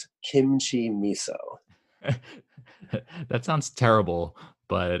cheese kimchi miso. That sounds terrible,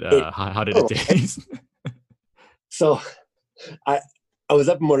 but how did it taste? So I was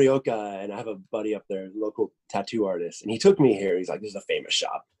up in Morioka, and I have a buddy up there, local tattoo artist, and he took me here. He's like, this is a famous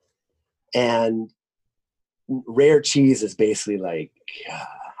shop. And rare cheese is basically like,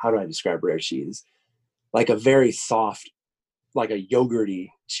 how do I describe rare cheese? Like a very soft, like a yogurty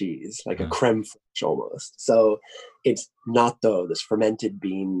cheese, like a creme fraiche almost. So it's natto, this fermented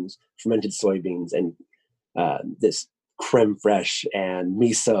soybeans, and this creme fraiche and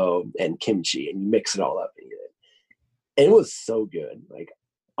miso and kimchi, and you mix it all up and eat it. And it was so good. Like,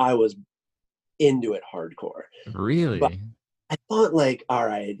 I was into it hardcore. Really? But I thought, like, all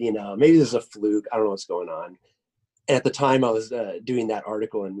right, maybe this is a fluke. I don't know what's going on. And at the time, I was doing that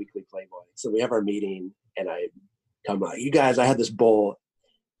article in Weekly Playboy. So we have our meeting, and I come out, you guys, I had this bowl,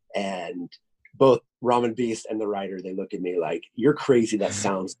 and both Ramen Beast and the writer, they look at me like, you're crazy. That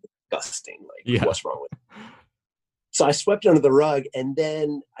sounds disgusting. Like, what's wrong with it? So I swept it under the rug. And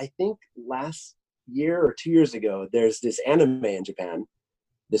then I think last year or 2 years ago, there's this anime in Japan,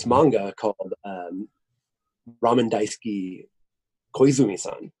 this manga called Ramen Daisuki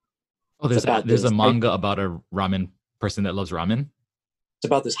Koizumi-san. Oh, there's a manga about a ramen person that loves ramen? It's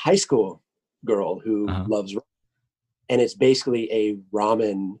about this high school girl who loves ramen. And it's basically a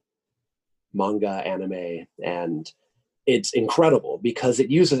ramen manga anime. And it's incredible because it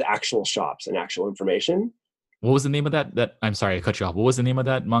uses actual shops and actual information. What was the name of that? I'm sorry, I cut you off. What was the name of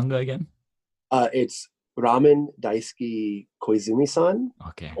that manga again? It's Ramen Daisuki Koizumi-san.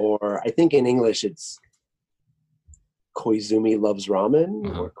 Okay. Or I think in English it's Koizumi Loves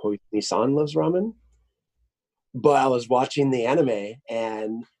Ramen or Koizumi-san Loves Ramen. But I was watching the anime,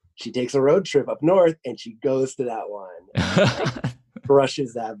 and she takes a road trip up north, and she goes to that one and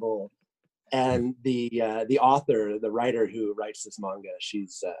crushes that bowl. And the author, the writer who writes this manga,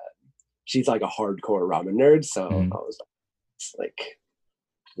 she's like a hardcore ramen nerd. So I was like,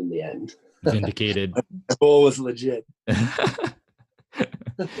 in the end, vindicated. The goal was legit.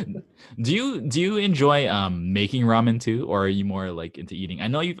 Do you enjoy making ramen too, or are you more like into eating? I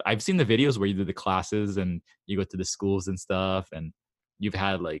know I've seen the videos where you do the classes and you go to the schools and stuff, and you've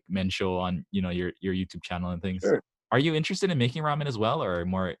had like Mensho on, you know, your YouTube channel and things. Sure. Are you interested in making ramen as well, or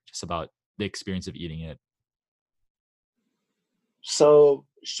more just about the experience of eating it? So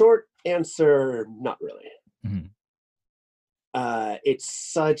short answer, not really. Mm-hmm. It's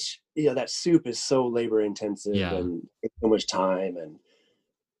such, that soup is so labor intensive and takes so much time. And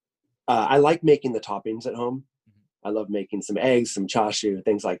I like making the toppings at home. I love making some eggs, some chashu,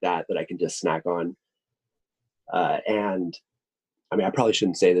 things like that I can just snack on. And I mean, I probably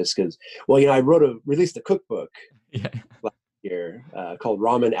shouldn't say this because, well, I released a cookbook last year called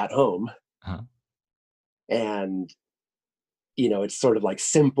Ramen at Home. Uh-huh. And, it's sort of like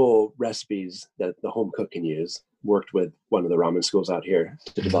simple recipes that the home cook can use. Worked with one of the ramen schools out here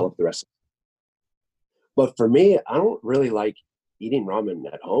to develop the recipe. But for me, I don't really like eating ramen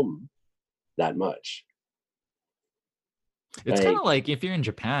at home that much. It's kind of like if you're in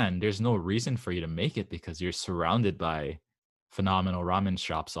Japan, there's no reason for you to make it because you're surrounded by phenomenal ramen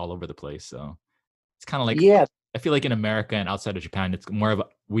shops all over the place. So it's kind of like, I feel like in America and outside of Japan, it's more of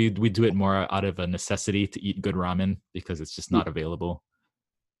we do it more out of a necessity to eat good ramen because it's just not available.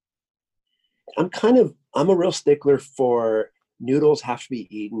 I'm a real stickler for noodles have to be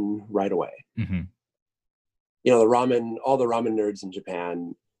eaten right away. Mm-hmm. All the ramen nerds in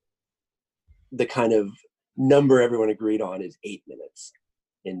Japan, the kind of number everyone agreed on is 8 minutes.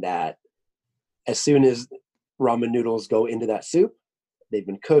 In that, as soon as ramen noodles go into that soup, they've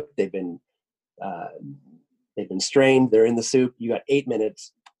been cooked, they've been strained, they're in the soup. You got 8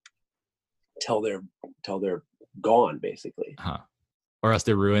 minutes till they're gone, basically. Uh-huh. Or else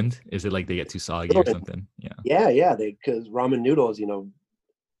they're ruined. Is it like they get too soggy or something? Yeah. Because ramen noodles,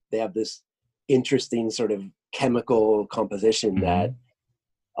 they have this interesting sort of chemical composition that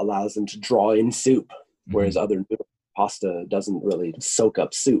allows them to draw in soup, whereas other noodle pasta doesn't really soak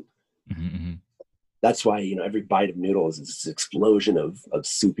up soup. That's why every bite of noodles is this explosion of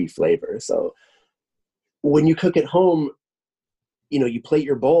soupy flavor. So when you cook at home, you plate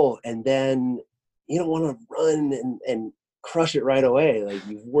your bowl and then you don't want to run and crush it right away. Like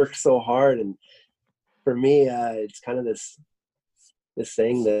you've worked so hard. And for me, it's kind of this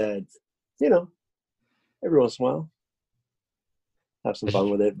thing that, every once in a while have some fun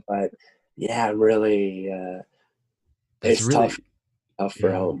with it. But yeah, really, it's really tough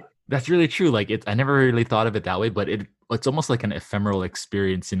for home. That's really true. Like I never really thought of it that way, but it's almost like an ephemeral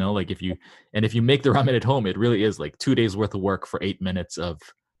experience, like if you make the ramen at home, it really is like 2 days worth of work for 8 minutes of,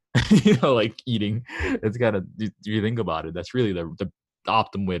 like eating. It's gotta, if you think about it, that's really the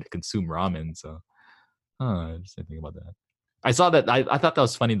optimum way to consume ramen. So, I just didn't think about that. I saw that. I thought that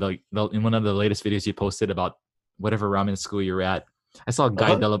was funny. In one of the latest videos you posted about whatever ramen school you're at, I saw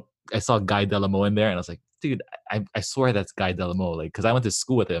Guy Delamo in there, and I was like, dude, I swear that's Guy Delamo. Like, because I went to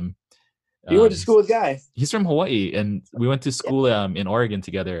school with him. You went to school with Guy? He's from Hawaii, and we went to school in Oregon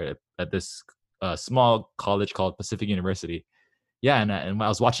together at this small college called Pacific University. Yeah, and when I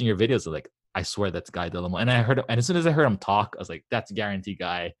was watching your videos, I was like, I swear that's Guy Delamo. And as soon as I heard him talk, I was like, that's guaranteed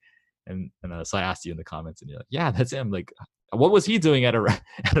Guy. And so I asked you in the comments, and you're like, yeah, that's him. Like, what was he doing at a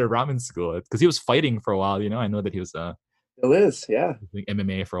ramen school? Because he was fighting for a while. I know that he was still is, yeah, doing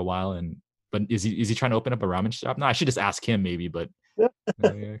MMA for a while. But is he trying to open up a ramen shop? No, I should just ask him maybe. But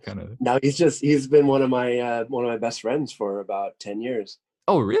kind of. No, he's been one of my best friends for about 10 years.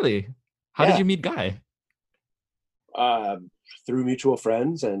 Oh, really? How did you meet Guy? Through mutual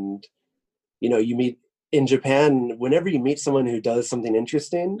friends, and you meet in Japan. Whenever you meet someone who does something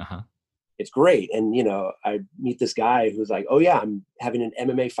interesting, it's great. And I meet this guy who's like, oh yeah, I'm having an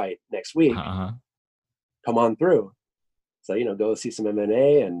MMA fight next week. Come on through. So go see some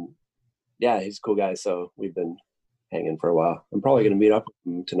MMA, and yeah, he's a cool guy. So we've been hanging for a while. I'm probably going to meet up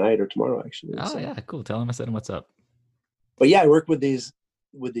with him tonight or tomorrow, actually. Oh, yeah, cool. Tell him I said what's up. But yeah, I work with these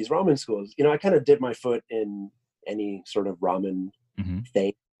ramen schools. I kind of dip my foot in any sort of ramen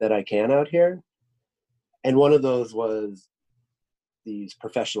thing that I can out here. And one of those was these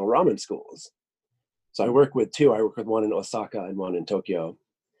professional ramen schools. So I work with two. I work with one in Osaka and one in Tokyo.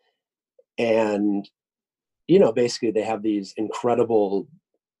 And, basically they have these incredible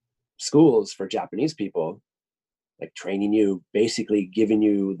schools for Japanese people, like training you, basically giving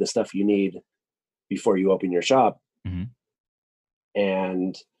you the stuff you need before you open your shop.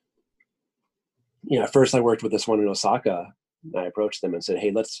 And, at first I worked with this one in Osaka, and I approached them and said,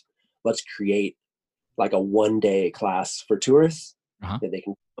 hey, let's let's create like a 1-day class for tourists Uh-huh. that they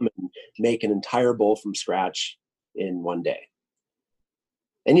can come and make an entire bowl from scratch in 1 day.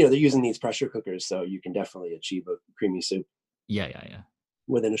 And, they're using these pressure cookers, so you can definitely achieve a creamy soup Yeah.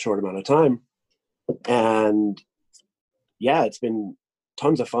 within a short amount of time. And yeah, it's been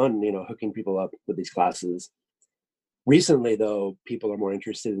tons of fun, hooking people up with these classes. Recently, though, people are more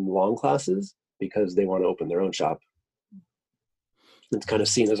interested in long classes because they want to open their own shop. It's kind of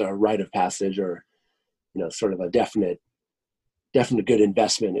seen as a rite of passage, or, sort of a definite good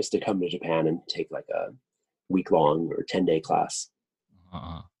investment is to come to Japan and take like a week-long or 10-day class.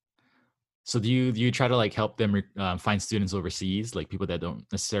 Uh-huh. So do you try to like help them find students overseas, like people that don't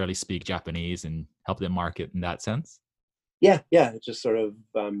necessarily speak Japanese, and help them market in that sense? Yeah, just sort of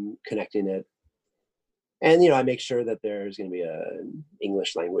connecting it. And, I make sure that there's going to be an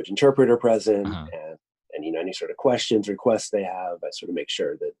English language interpreter present, Uh-huh. and any sort of questions, requests they have, I sort of make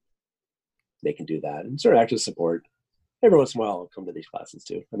sure that they can do that and sort of act as support. Every once in a while, I'll come to these classes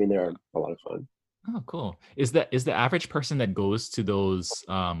too. I mean, they're a lot of fun. Oh, cool. Is the average person that goes to those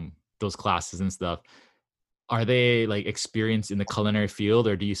classes and stuff, are they like experienced in the culinary field,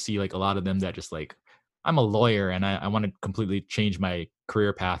 or do you see like a lot of them that just like, I'm a lawyer and I want to completely change my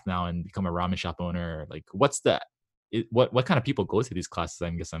career path now and become a ramen shop owner? Like, what kind of people go to these classes? I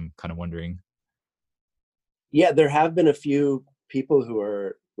guess I'm kind of wondering. Yeah, there have been a few people who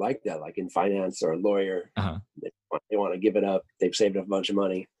are like that, like in finance or a lawyer. Uh-huh. They want to give it up. They've saved up a bunch of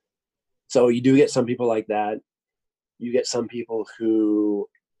money. So you do get some people like that. You get some people who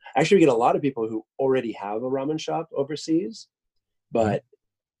actually, we get a lot of people who already have a ramen shop overseas, but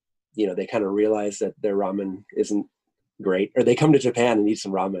they kind of realize that their ramen isn't great, or they come to Japan and eat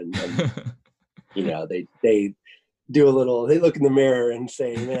some ramen, and they do a little. They look in the mirror and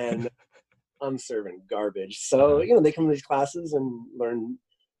say, "Man, I'm serving garbage." So they come to these classes and learn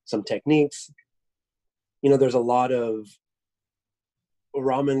some techniques. There's a lot of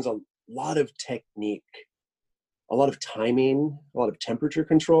ramen's a lot of technique, a lot of timing, a lot of temperature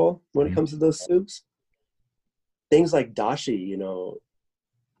control when it comes to those soups. Things like dashi,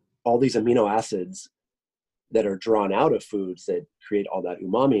 all these amino acids that are drawn out of foods that create all that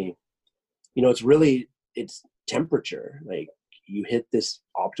umami. It's temperature. Like, you hit this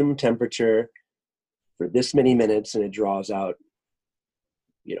optimum temperature for this many minutes and it draws out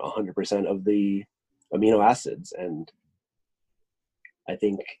 100% of the amino acids. And I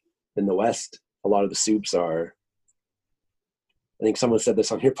think in the West, a lot of the soups are, I think someone said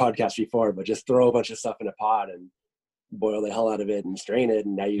this on your podcast before, but just throw a bunch of stuff in a pot and boil the hell out of it and strain it,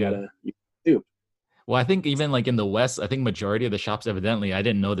 and now you got soup. Well, I think even like in the West, I think majority of the shops, evidently, I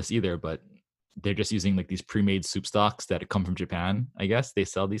didn't know this either, but they're just using like these pre-made soup stocks that come from Japan. I guess they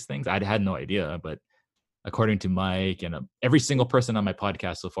sell these things. I had no idea, but according to Mike and every single person on my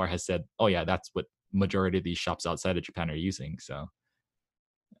podcast so far has said, "Oh yeah, that's what majority of these shops outside of Japan are using." So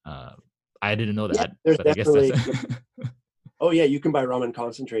I didn't know that, but I guess that's. Oh yeah, you can buy ramen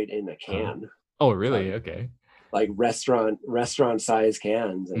concentrate in a can. Oh really? Okay. Like restaurant size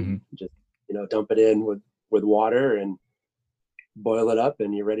cans, and just dump it in with water and boil it up,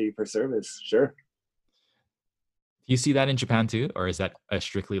 and you're ready for service. Sure. Do you see that in Japan too, or is that a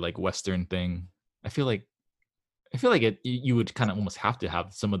strictly like Western thing? I feel like you would kind of almost have to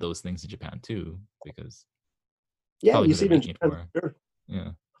have some of those things in Japan too, because you see it in Japan. Sure.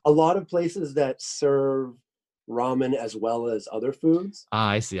 Yeah. A lot of places that serve ramen as well as other foods.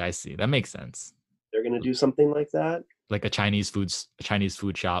 I see. That makes sense. They're going to do something like that. Like a Chinese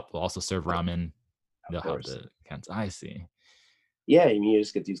food shop will also serve ramen. They'll have the cans. I see. Yeah, I mean, you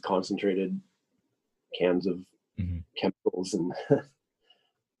just get these concentrated cans of chemicals, and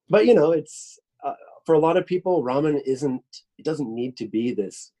but it's for a lot of people, ramen it doesn't need to be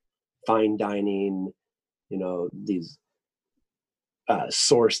this fine dining, these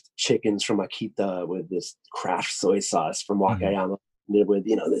sourced chickens from Akita with this craft soy sauce from Wakayama, with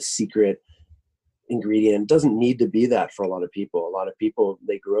this secret ingredient. It doesn't need to be that for a lot of people. A lot of people,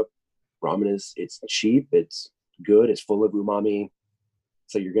 they grew up, ramen it's cheap, it's good, it's full of umami,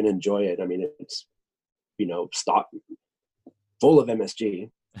 so you're going to enjoy it. I mean, it's stock full of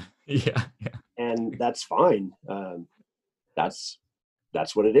MSG. Yeah. And that's fine. That's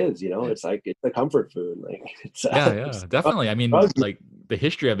what it is. It's like, it's a comfort food. Like, it's definitely. I mean, like the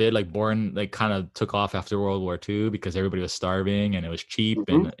history of it, like born, like kind of took off after World War II because everybody was starving and it was cheap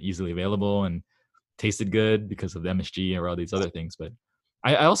and easily available and tasted good because of the MSG and all these other things. But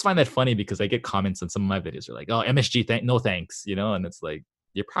I also find that funny because I get comments on some of my videos are like, "Oh, MSG, no thanks," and it's like,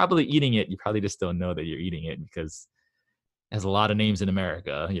 you're probably eating it. You probably just don't know that you're eating it because it has a lot of names in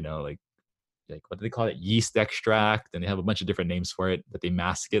America, like what do they call it? Yeast extract. And they have a bunch of different names for it, but they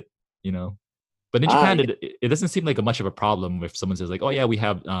mask it you know. But in Japan, it doesn't seem like much of a problem if someone says like, "Oh yeah, we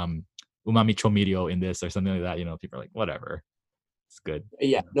have umami chomirio in this" or something like that. You know, people are like, "Whatever, it's good."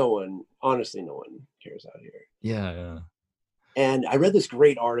 Yeah, honestly, no one cares out here. Yeah, yeah. And I read this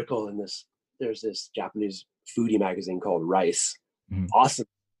great article in this. There's this Japanese foodie magazine called Rice. Mm-hmm. Awesome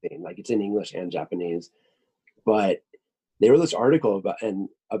thing, like it's in English and Japanese. But they wrote this article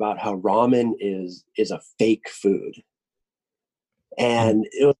about how ramen is a fake food, and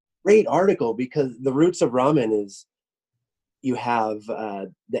it was a great article because the roots of ramen is you have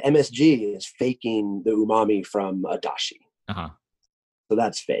the MSG is faking the umami from a dashi. Uh-huh. So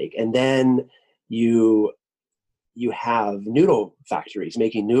that's fake. And then you have noodle factories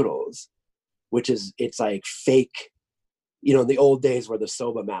making noodles, it's like fake, in the old days where the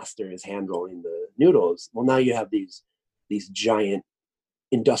soba master is hand rolling the noodles. Well, now you have these giant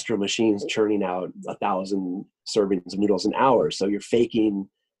industrial machines churning out 1,000 servings of noodles an hour. So you're faking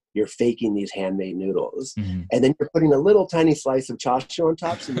these handmade noodles. Mm-hmm. And then you're putting a little tiny slice of chashu on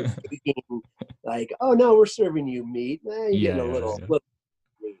top. So you're faking like, oh no, we're serving you meat. You're getting a little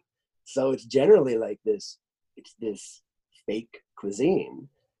meat. So it's generally like this fake cuisine.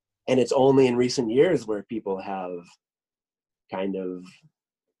 And it's only in recent years where people have kind of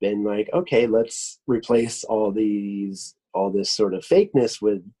been like, okay, let's replace all this sort of fakeness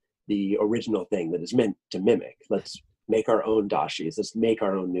with the original thing that is meant to mimic. Let's make our own dashis. Let's make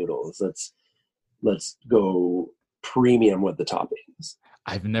our own noodles. Let's go premium with the toppings.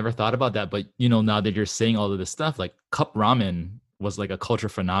 I've never thought about that, but now that you're saying all of this stuff, like cup ramen was like a culture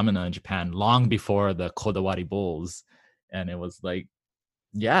phenomena in Japan long before the kodawari bowls, and it was like,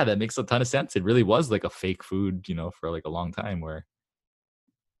 yeah, that makes a ton of sense. It really was like a fake food, for like a long time. Where,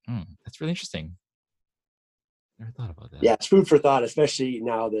 that's really interesting. Never thought about that. Yeah, it's food for thought, especially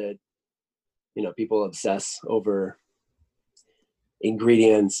now that people obsess over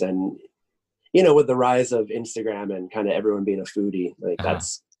ingredients and with the rise of Instagram and kind of everyone being a foodie, like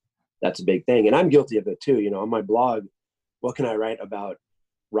that's a big thing. And I'm guilty of it too. On my blog, what can I write about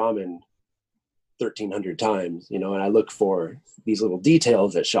ramen 1,300 times, and I look for these little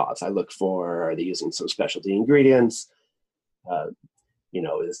details at shops. I look for, are they using some specialty ingredients?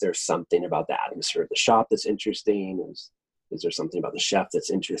 Is there something about the atmosphere of the shop that's interesting? Is there something about the chef that's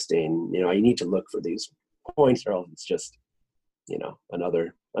interesting? You need to look for these points, or else it's just,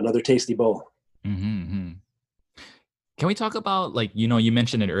 another tasty bowl. Mm-hmm. Can we talk about, like, you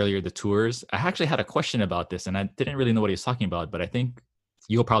mentioned it earlier, the tours? I actually had a question about this, and I didn't really know what he was talking about, but I think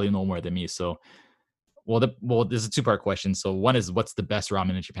you'll probably know more than me. So, this is a two-part question. So one is, what's the best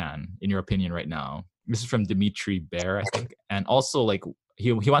ramen in Japan, in your opinion, right now? This is from Dimitri Bear, I think. And also, like,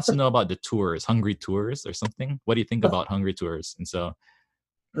 he wants to know about the tours, Hungry Tours or something. What do you think about Hungry Tours? And so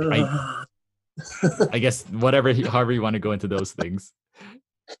I guess however you want to go into those things.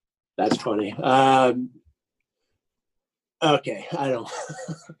 That's funny. Okay, I don't.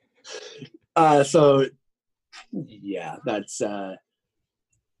 So yeah, that's.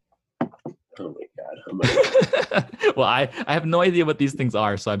 Oh my God! Well, I have no idea what these things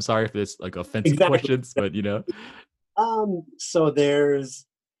are, so I'm sorry if it's like offensive questions, but So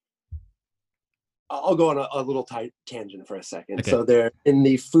I'll go on a little tangent for a second. Okay. So there, in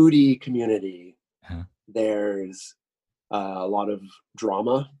the foodie community, there's a lot of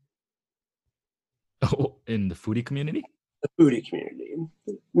drama. Oh, in the foodie community? The foodie community,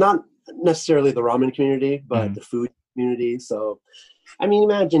 not necessarily the ramen community, but the food community. So, I mean,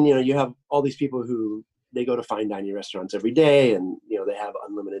 imagine, you have all these people who they go to fine dining restaurants every day, and they have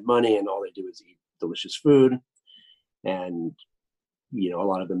unlimited money, and all they do is eat delicious food. And a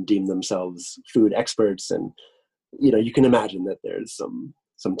lot of them deem themselves food experts, and you can imagine that there's some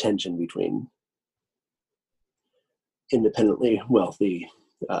tension between independently wealthy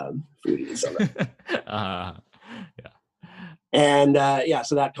foodies. Yeah. And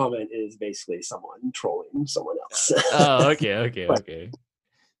so that comment is basically someone trolling someone else. Oh, okay.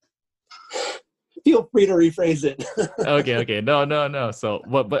 Feel free to rephrase it. Okay. No. So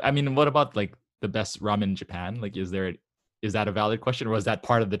but I mean, what about like the best ramen in Japan? Like, is that a valid question, or was that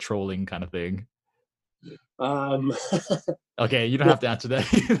part of the trolling kind of thing? Okay, you don't have to answer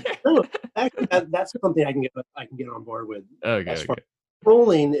that. No, actually, that's something I can get on board with. Okay.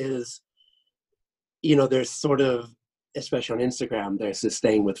 Trolling is, there's sort of, especially on Instagram, there's this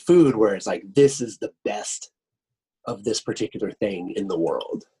thing with food where it's like, this is the best of this particular thing in the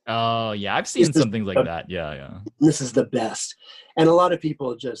world. Oh yeah, I've seen some things like that. Yeah. This is the best. And a lot of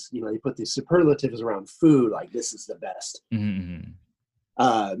people just, they put these superlatives around food, like this is the best. Mm-hmm.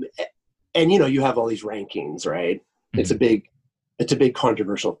 And you have all these rankings, right? Mm-hmm. It's a big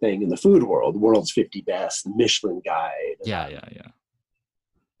controversial thing in the food world. World's 50 best, Michelin Guide. Yeah.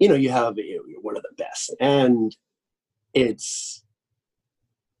 you have one of the best, and it's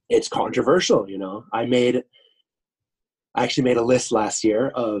controversial. I actually made a list last year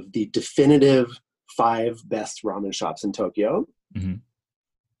of the definitive 5 best ramen shops in Tokyo. Mm-hmm.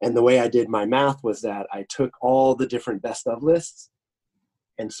 And the way I did my math was that I took all the different best of lists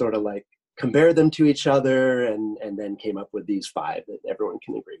and sort of like compared them to each other, and then came up with these 5 that everyone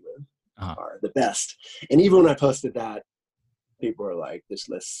can agree with are the best. And even when I posted that, people were like, "This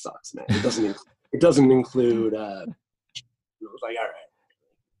list sucks, man. It doesn't include." I was like, "All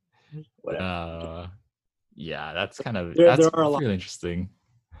right, whatever." Yeah, that's there are really interesting.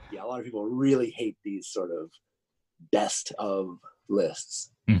 Yeah, a lot of people really hate these sort of best of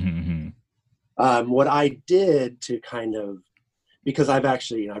lists. Mm-hmm. What I did to kind of, because I've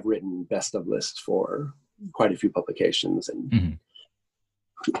written best of lists for quite a few publications, and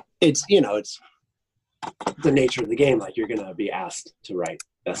it's the nature of the game. Like, you're going to be asked to write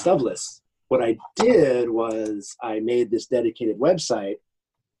best of lists. What I did was I made this dedicated website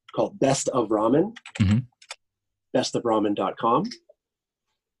called Best of Ramen, bestoframen.com.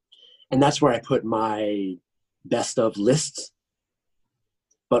 And that's where I put my best of lists.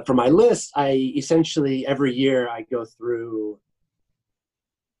 But for my list, I essentially, every year, I go through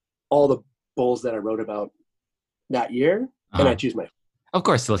all the bowls that I wrote about that year, and I choose my. Of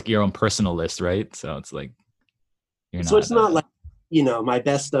course, like your own personal list, right? So it's like it's not like my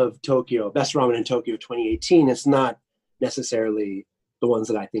best of Tokyo, best ramen in Tokyo 2018. It's not necessarily the ones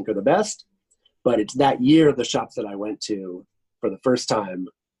that I think are the best, but it's that year the shops that I went to for the first time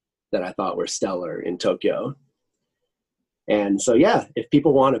that I thought were stellar in Tokyo. And so, yeah, if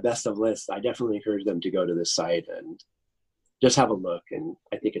people want a best of list, I definitely encourage them to go to this site and just have a look. And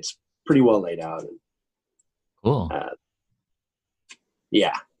I think it's pretty well laid out. And, cool.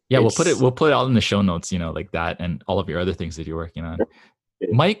 Yeah. Yeah, we'll put it all in the show notes, like that, and all of your other things that you're working on.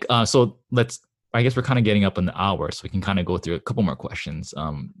 Mike, so I guess we're kind of getting up on the hour, so we can kind of go through a couple more questions.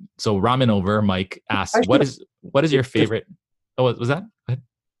 So Ramen Over, Mike asks, what is your favorite? Oh, was that? Go ahead.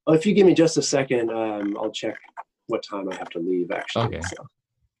 Oh, if you give me just a second, I'll check what time I have to leave, actually. Okay. So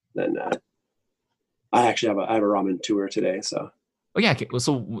then I have a ramen tour today, so. Oh yeah, okay.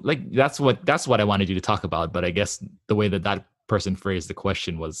 So like that's what I wanted you to talk about, but I guess the way that person phrased the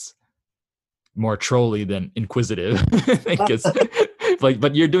question was more trolly than inquisitive.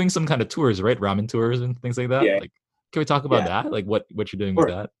 But you're doing some kind of tours, right? Ramen tours and things like that. Yeah. Like, can we talk about that? Like what you're doing with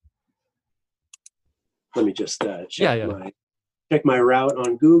that? Let me just check my route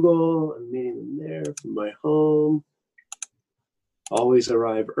on Google. I'm meeting them there from my home. Always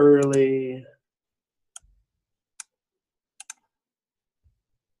arrive early.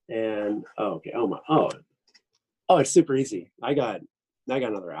 And okay. Oh, it's super easy. I got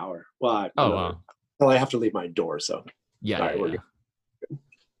another hour. Well, I have to leave my door. So yeah.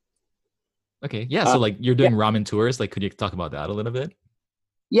 Okay. Yeah. So like you're doing ramen tours. Like, could you talk about that a little bit?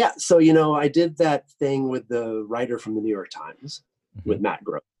 Yeah. So, I did that thing with the writer from the New York Times, with Matt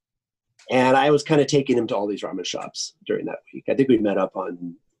Groh. And I was kind of taking him to all these ramen shops during that week. I think we met up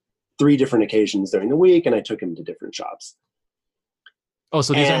on 3 different occasions during the week, and I took him to different shops. Oh,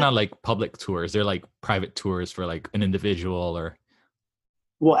 so these are not like public tours. They're like private tours for like an individual or.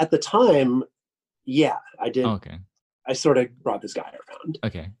 Well, at the time, yeah, I did. Oh, okay. I sort of brought this guy around.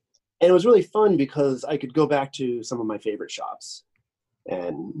 Okay. And it was really fun because I could go back to some of my favorite shops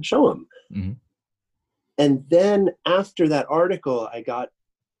and show them. Mm-hmm. And then after that article, I got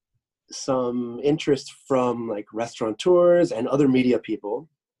some interest from like restaurateurs and other media people.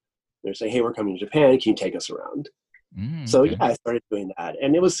 They're saying, "Hey, we're coming to Japan. Can you take us around?" So yeah, I started doing that,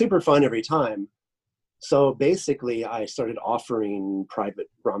 and it was super fun every time. So basically, I started offering private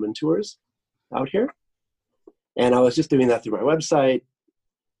ramen tours out here, and I was just doing that through my website.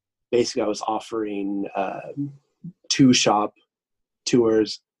 Basically, I was offering 2 shop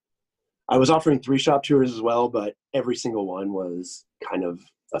tours. I was offering 3 shop tours as well, but every single one was kind of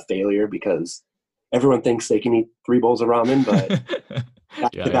a failure because everyone thinks they can eat 3 bowls of ramen, but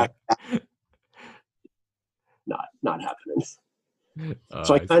not happening.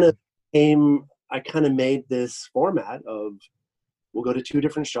 So I kind of made this format of, we'll go to 2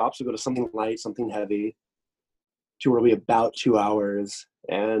 different shops. We'll go to something light, something heavy. Tour will be about 2 hours,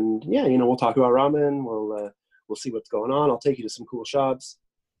 and yeah, we'll talk about ramen. We'll see what's going on. I'll take you to some cool shops.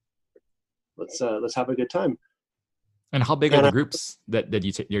 Let's have a good time. And how big are the groups that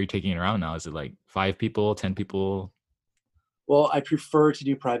you're taking around now? Is it like 5 people, 10 people? Well, I prefer to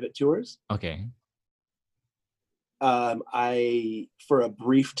do private tours. Okay. For a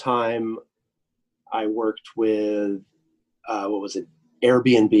brief time, I worked with,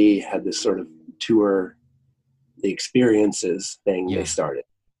 Airbnb had this sort of tour, the experiences thing they started.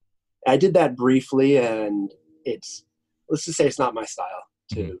 I did that briefly, and let's just say it's not my style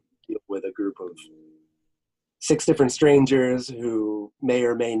Mhm. to deal with a group of 6 different strangers who may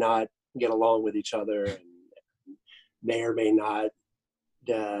or may not get along with each other, and may or may not,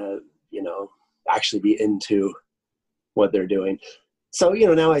 uh, you know, actually be into what they're doing. So,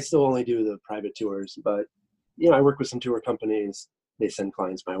 now I still only do the private tours, but, I work with some tour companies. They send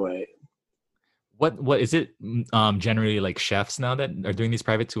clients my way. What is it? Generally like chefs now that are doing these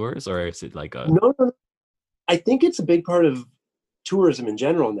private tours, or is it like a? No, no, no. I think it's a big part of tourism in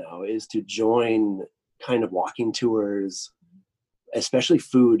general now is to join kind of walking tours, especially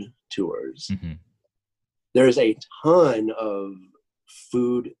food tours. Mhm. There's a ton of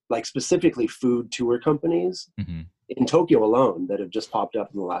food, like specifically food tour companies Mhm. in Tokyo alone that have just popped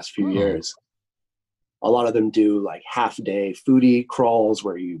up in the last few Oh. years. A lot of them do like half-day foodie crawls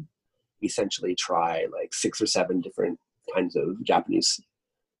where you essentially try like 6 or 7 different kinds of Japanese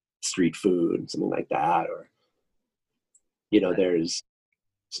street food, something like that. Or, there's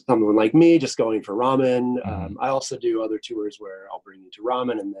someone like me just going for ramen. Mhm. I also do other tours where I'll bring you to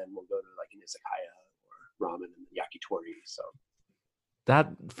ramen, and then we'll go to like an izakaya or ramen and yakitori. So That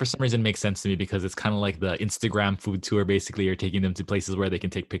for some reason makes sense to me because it's kind of like the Instagram food tour. Basically, you're taking them to places where they can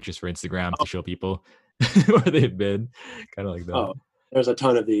take pictures for Instagram to show people where they've been. Kind of like that. oh, there's a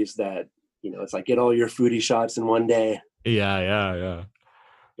ton of these that it's like get all your foodie shots in one day Yeah, yeah, yeah.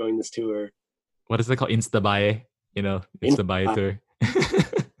 going this tour. What is it called? Instabuy. Instabuy Insta, tour.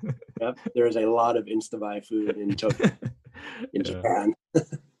 yep, there's a lot of Insta-buy food in Tokyo, in Yeah. Japan.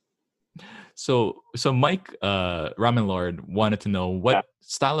 So Mike, Ramen Lord, wanted to know Yeah. what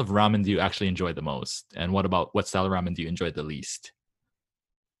style of ramen do you actually enjoy the most, and what style of ramen do you enjoy the least?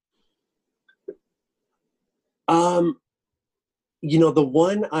 Um, the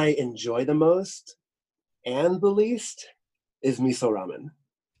one I enjoy the most and the least is miso ramen.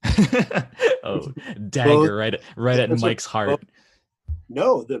 Oh, Both dagger right at Mike's heart.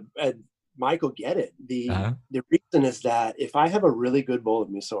 No, Mike will get it. Uh-huh. The reason is that if I have a really good bowl of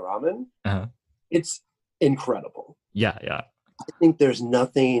miso ramen, Uh-huh. it's incredible. Yeah, yeah. I think there's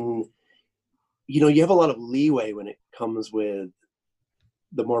nothing, you have a lot of leeway when it comes with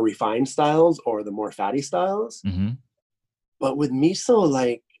the more refined styles or the more fatty styles. Mm-hmm. But with miso,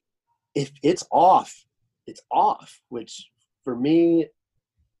 like if it's off, it's off, which for me,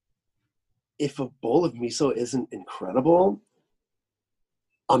 if a bowl of miso isn't incredible,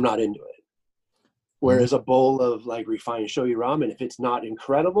 I'm not into it. Mm-hmm. Whereas a bowl of like refined shoyu ramen, if it's not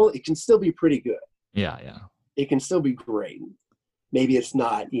incredible, it can still be pretty good. Yeah, yeah. It can still be great. Maybe it's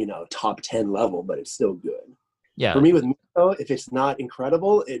not, top 10 level, but it's still good. For Yeah. me with miso, if it's not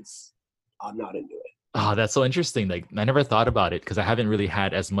incredible, I'm not into it. Oh, that's so interesting. Like I never thought about it because I haven't really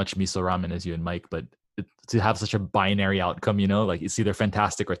had as much miso ramen as you and Mike, but to have such a binary outcome, like it's either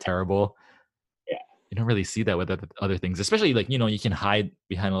fantastic or terrible. Yeah. You don't really see that with other things, especially like, you can hide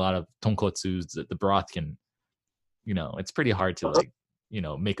behind a lot of tonkotsus. The broth can, it's pretty hard to like,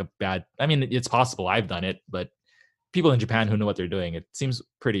 make a bad, I mean, it's possible. I've done it, but people in Japan who know what they're doing, it seems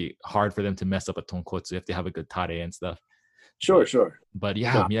pretty hard for them to mess up a tonkotsu if they have a good tare and stuff. Sure, sure. But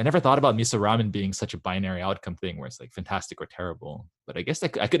yeah, No. I mean, I never thought about miso ramen being such a binary outcome thing where it's like fantastic or terrible. But I guess I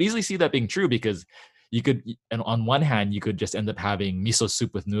could easily see that being true because and on one hand, you could just end up having miso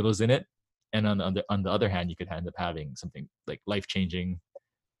soup with noodles in it. And on the other hand, you could end up having something like life changing,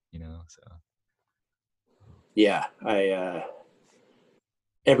 so. Yeah.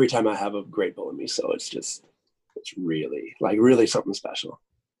 Every time I have a great bowl of miso, it's really something special.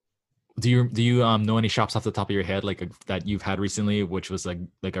 Do you know any shops off the top of your head like that you've had recently, which was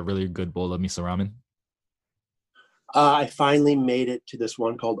like a really good bowl of miso ramen? I finally made it to this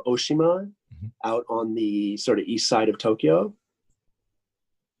one called Oshima, Mm-hmm. out on the sort of east side of Tokyo.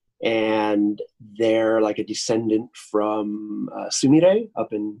 And they're like a descendant from Sumire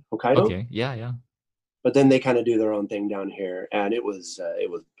up in Hokkaido. Okay, yeah, yeah. But then they kind of do their own thing down here, and it was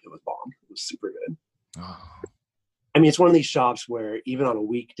bomb. It was super good. Oh. I mean, it's one of these shops where even on a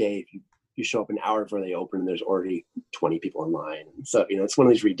weekday, if you show up an hour before they open, and there's already 20 people in line. And so it's one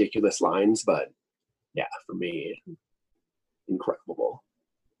of these ridiculous lines, but yeah, for me, incredible.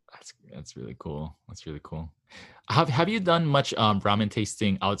 That's really cool. That's really cool. Have you done much ramen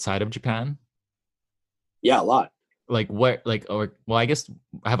tasting outside of Japan? Yeah, a lot. Like what or well, I guess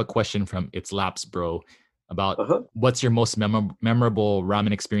I have a question from It's Laps Bro about Uh-huh. what's your most memorable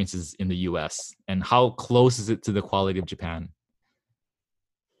ramen experiences in the US and how close is it to the quality of Japan?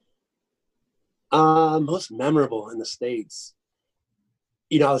 Most memorable in the States.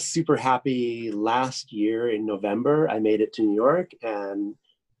 I was super happy last year in November. I made it to New York and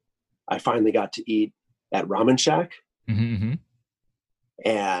I finally got to eat at Ramen Shack. Mm-hmm, mm-hmm.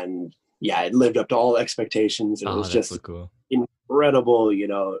 And yeah, it lived up to all expectations, and it was that's just so cool. incredible.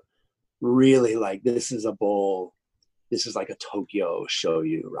 Really like, this is a bowl. This is like a Tokyo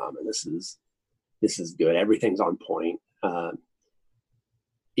shoyu ramen. This is good. Everything's on point.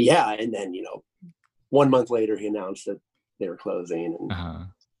 Yeah, and then 1 month later he announced that they were closing, and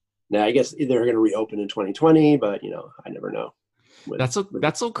now I guess they're going to reopen in 2020, but I never know.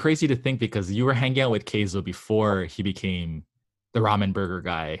 That's so crazy to think, because you were hanging out with Keizo before he became the ramen burger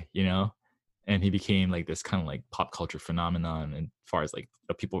guy, and he became like this kind of like pop culture phenomenon. And as far as like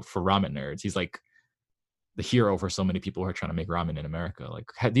the people for ramen nerds, he's like the hero for so many people who are trying to make ramen in America. Like,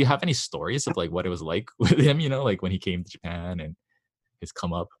 do you have any stories of like what it was like with him? Like when he came to Japan and his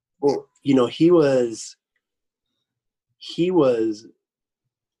come up. Well, he was.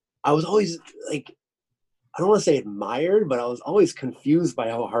 I was always like, I don't want to say admired, but I was always confused by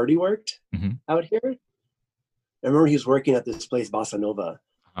how hard he worked out here. I remember he was working at this place, Bossa Nova.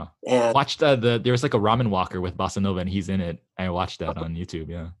 And watched there was like a ramen walker with Bossa Nova, and he's in it. I watched that on YouTube.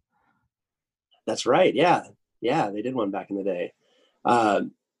 Yeah, that's right. Yeah, they did one back in the day.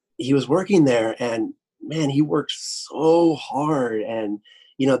 He was working there, and man, he worked so hard. And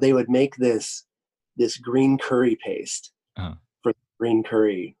they would make this green curry paste for green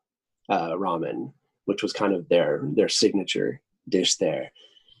curry ramen, which was kind of their signature dish there.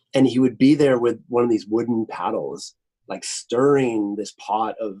 And he would be there with one of these wooden paddles, like stirring this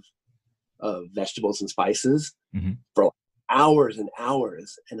pot of vegetables and spices for hours and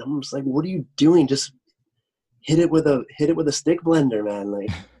hours. And I'm just like, what are you doing? Just hit it with a stick blender, man.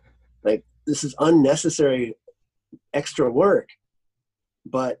 Like this is unnecessary extra work.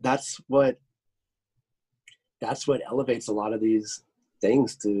 But that's what elevates a lot of these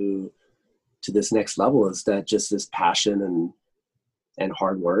things to this next level, is that just this passion and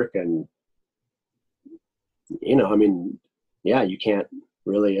hard work. And you can't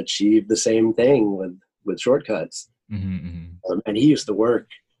really achieve the same thing with shortcuts. And he used to work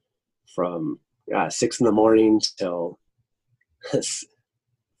from 6 a.m. till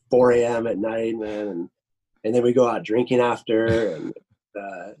 4 a.m. at night, man, and then we go out drinking after, and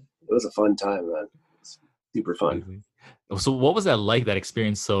it was a fun time, man. It's super fun. So what was that like, that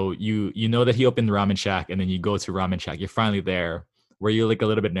experience? So you know that he opened the Ramen Shack, and then you go to Ramen Shack, you're finally there. Were you like a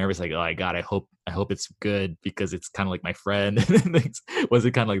little bit nervous, like, oh God, I hope it's good because it's kind of like my friend? Was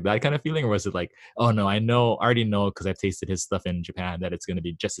it kind of like that kind of feeling, or was it like, oh no, I already know because I've tasted his stuff in Japan that it's going to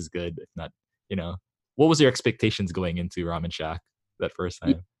be just as good, if not, what was your expectations going into Ramen Shack that first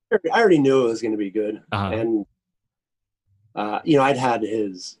time? I already knew it was going to be good. And I'd had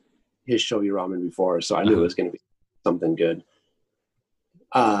his shoyu ramen before, so I knew it was going to be something good.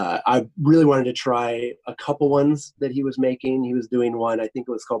 I really wanted to try a couple ones that he was making. He was doing one, I think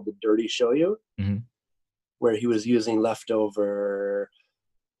it was called the Dirty Shoyu, where he was using leftover,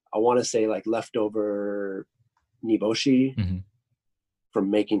 I want to say like leftover niboshi from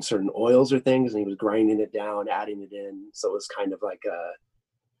making certain oils or things, and he was grinding it down, adding it in. So it was kind of like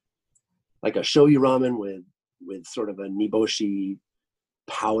a shoyu ramen with sort of a niboshi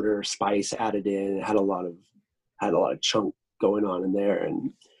powder spice added in. It had a lot of chunk going on in there,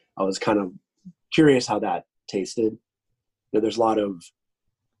 and I was kind of curious how that tasted. There's a lot of,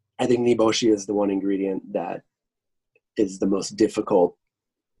 I think niboshi is the one ingredient that is the most difficult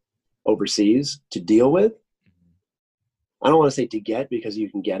overseas to deal with. I don't want to say to get, because you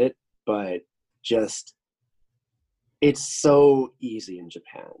can get it, but just, it's so easy in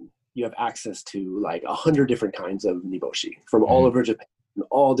Japan. You have access to like 100 different kinds of niboshi from all over Japan,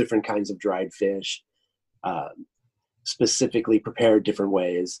 all different kinds of dried fish, specifically prepared different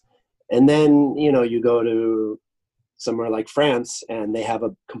ways. And then, you go to somewhere like France, and they have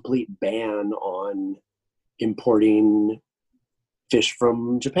a complete ban on importing fish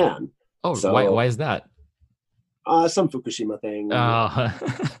from Japan. Oh, so, why is that? Some Fukushima thing.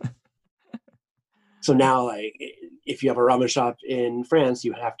 So now, like, if you have a ramen shop in France,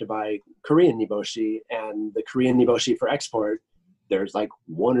 you have to buy Korean niboshi, and the Korean niboshi for export, there's like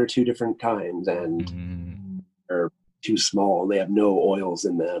 1 or 2 different kinds, and they're too small. They have no oils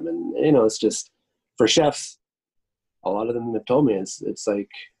in them, and it's just, for chefs, a lot of them have told me it's like,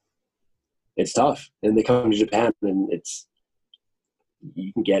 it's tough, and they come to Japan, and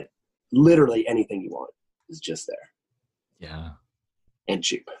you can get literally anything you want. It's just there. Yeah. And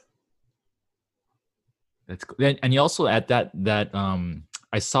cheap. That's cool. And you also, at that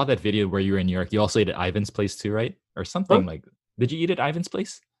I saw that video where you were in New York, you also ate at Ivan's place too, right? Or something like, did you eat at Ivan's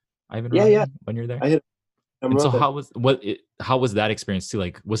place? Ivan? Yeah. When you were there? I had. And so how was that experience too?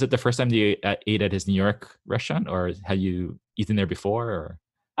 Like, was it the first time you ate at his New York restaurant, or had you eaten there before? Or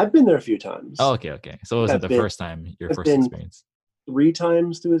I've been there a few times. Oh, okay. So it wasn't the first time, your first experience. 3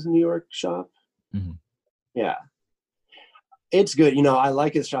 times to his New York shop. Mm-hmm. Yeah, it's good. I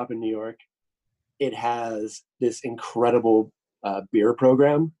like his shop in New York. It has this incredible beer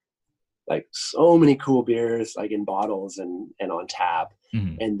program, like so many cool beers, like in bottles and on tap,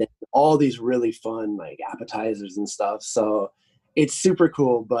 Mm-hmm. and then all these really fun like appetizers and stuff. So it's super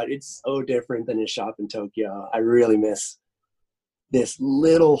cool, but it's so different than his shop in Tokyo. I really miss this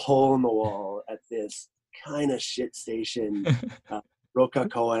little hole in the wall at this kind of shit station,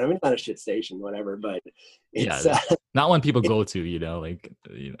 Rokakoa. I mean, not a shit station, whatever, but it's Yeah, not one people it, go to, like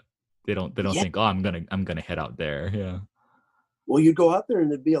they don't yeah. think, oh, I'm gonna head out there. Yeah. Well, you'd go out there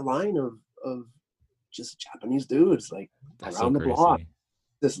and there'd be a line of just Japanese dudes like That's so around the block. crazy.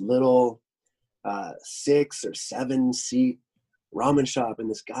 This little 6 or 7 seat ramen shop, and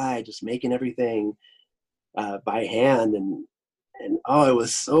this guy just making everything by hand, and oh, it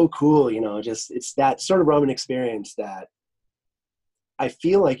was so cool. Just it's that sort of ramen experience that I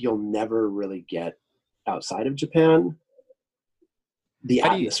feel like you'll never really get outside of Japan. The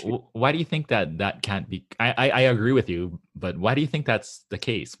atmosphere. Why do you think that can't be? I agree with you, but why do you think that's the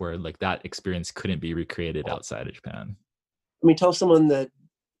case, where like that experience couldn't be recreated outside of Japan? I mean, tell someone that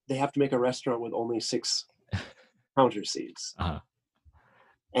they have to make a restaurant with only 6 counter seats,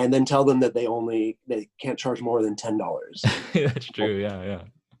 and then tell them that they can't charge more than $10. That's true. Yeah.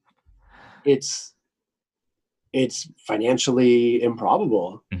 It's financially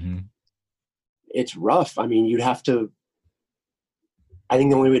improbable. Mm-hmm. It's rough. I mean, I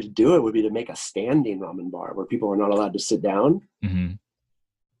think the only way to do it would be to make a standing ramen bar where people are not allowed to sit down. Mm-hmm.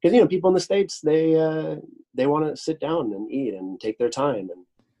 Because people in the States, they want to sit down and eat and take their time. And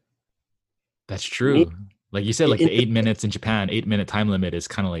that's true. Like you said, like the 8 minutes in Japan, 8-minute time limit is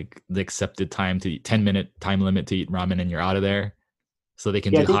kind of like the accepted time to eat, 10-minute time limit to eat ramen, and you're out of there. So they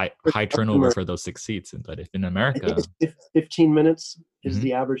can do high turnover for those 6 seats. But if in America, I think it's 15 minutes is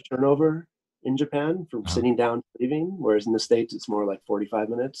the average turnover in Japan from sitting down to leaving, whereas in the States it's more like 45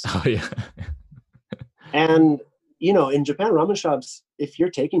 minutes. Oh yeah. And in Japan, ramen shops, if you're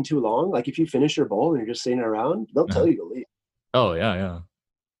taking too long, like if you finish your bowl and you're just sitting around, they'll tell you to leave. Oh yeah.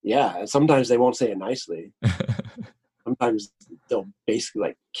 Yeah, and sometimes they won't say it nicely. Sometimes they'll basically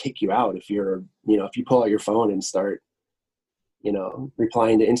like kick you out if you're, if you pull out your phone and start,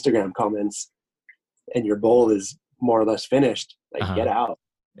 replying to Instagram comments and your bowl is more or less finished, like get out.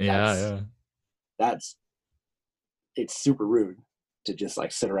 It's super rude to just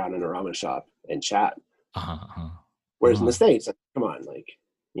like sit around in a ramen shop and chat. Whereas in the States, like, come on, like,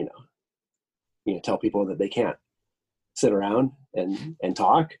 tell people that they can't sit around and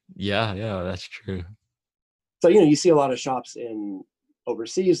talk. Yeah, that's true. So, you see a lot of shops in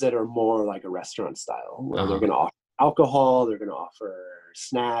overseas that are more like a restaurant style, where they're going to offer alcohol, they're going to offer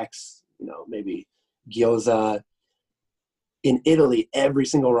snacks, maybe gyoza. In Italy, every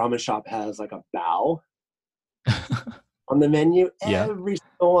single ramen shop has like a bao on the menu. Yeah. Every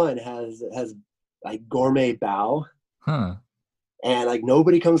single one has like gourmet bao. And like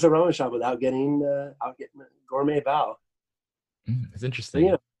nobody comes to a ramen shop without getting a gourmet bao. It's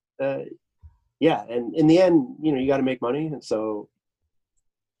interesting. Yeah, and in the end, you got to make money, and so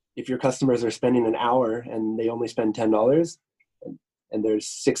if your customers are spending an hour and they only spend $10, and there's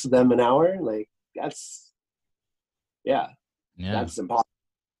 6 of them an hour, like that's impossible.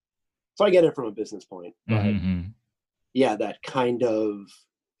 So I get it from a business point, but yeah, that kind of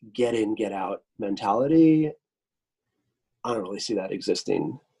get in, get out mentality, I don't really see that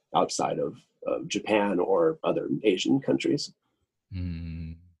existing outside of Japan or other Asian countries.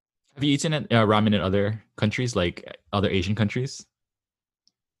 Have you eaten ramen in other countries, like other Asian countries?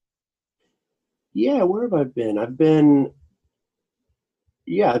 Yeah, where have I been? I've been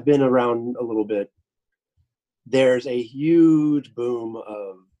around a little bit. There's a huge boom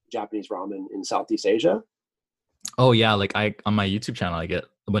of Japanese ramen in Southeast Asia. Oh yeah, like on my YouTube channel, I get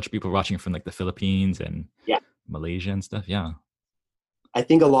a bunch of people watching from like the Philippines and Malaysia and stuff. Yeah. I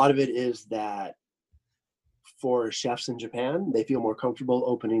think a lot of it is that for chefs in Japan, they feel more comfortable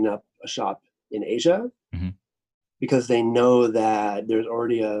opening up a shop in Asia because they know that there's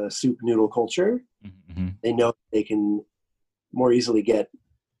already a soup noodle culture. They know they can more easily get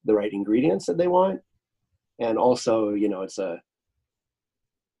the right ingredients that they want. And also, it's a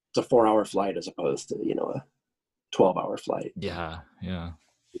 4-hour flight as opposed to, a 12-hour flight. Yeah. To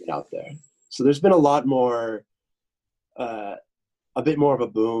get out there. So there's been a lot more, a bit more of a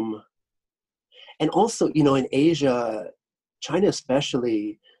boom. And also, in Asia, China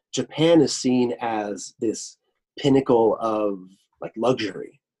especially, Japan is seen as this pinnacle of like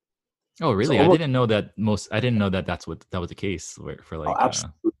luxury. Oh, really? So I didn't know that that was the case for like.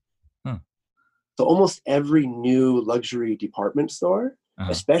 Absolutely. So almost every new luxury department store,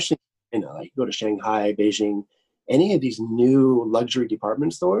 especially like go to Shanghai, Beijing, any of these new luxury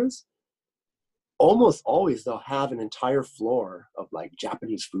department stores, almost always they'll have an entire floor of like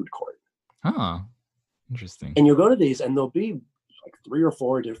Japanese food court. Huh. Interesting. And you'll go to these and there'll be like 3 or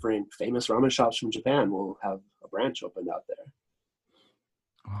 4 different famous ramen shops from Japan will have a branch opened out there.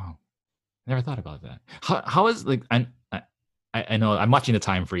 Wow. Never thought about that. How is like I know I'm watching the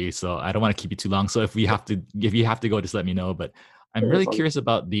time for you, so I don't want to keep you too long. So if you have to go, just let me know. But I'm really curious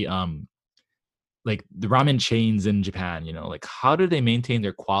about the like the ramen chains in Japan, like how do they maintain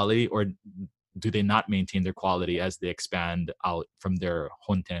their quality, or do they not maintain their quality as they expand out from their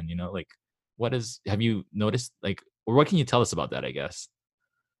honten, like have you noticed, like, or what can you tell us about that, I guess?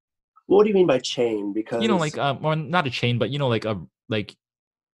 What do you mean by chain? Because like or not a chain, but like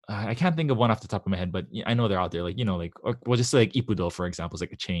I can't think of one off the top of my head, but I know they're out there, like, like, or, well, just like Ippudo, for example, is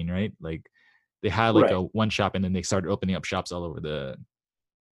like a chain, right? Like they had like a one shop and then they started opening up shops all over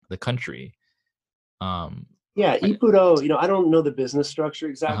the country. Yeah, Ippudo, I don't know the business structure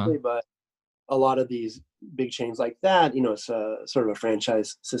exactly, but a lot of these big chains like that, it's a sort of a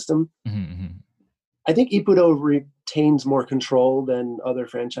franchise system. I think Ippudo retains more control than other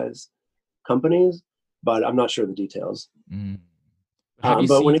franchise companies, but I'm not sure the details. Have you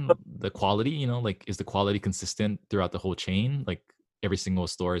seen the quality, like, is the quality consistent throughout the whole chain? Like every single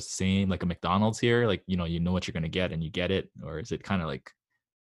store is the same, like a McDonald's here, like, you know what you're going to get and you get it, or is it kind of like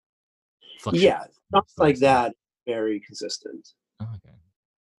fluctuate? Yeah, stuff like that, very consistent. Oh, okay.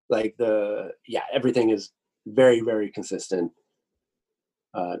 Like everything is very, very consistent.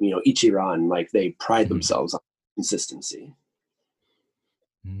 Ichiran, like they pride themselves on consistency.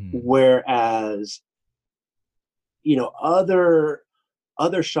 Whereas,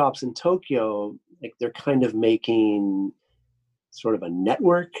 other shops in Tokyo, like they're kind of making sort of a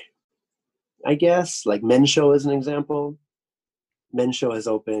network, I guess. Like Mensho is an example. Mensho has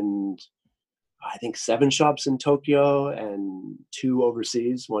opened, I think, 7 shops in Tokyo and 2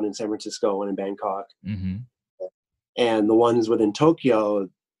 overseas, one in San Francisco, one in Bangkok. And the ones within Tokyo,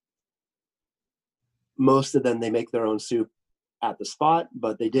 most of them, they make their own soup at the spot,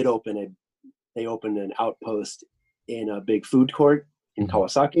 but they opened an outpost in a big food court in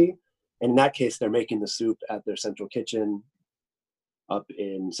Kawasaki. And in that case, they're making the soup at their central kitchen up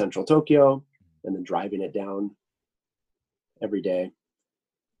in central Tokyo and then driving it down every day.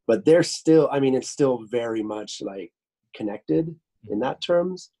 But they're still, it's still very much like connected in that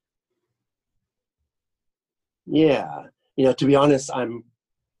terms. Yeah. To be honest, I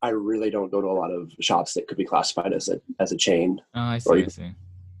really don't go to a lot of shops that could be classified as a chain. Oh, I see.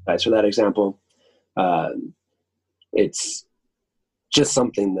 That's for that example. It's just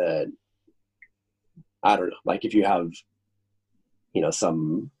something that, I don't know, like if you have,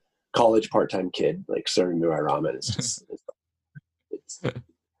 some college part-time kid like serving mirai ramen, it's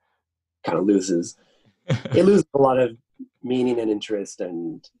kind of loses a lot of meaning and interest,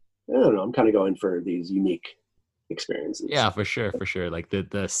 and I don't know, I'm kind of going for these unique experiences. Yeah, for sure. Like the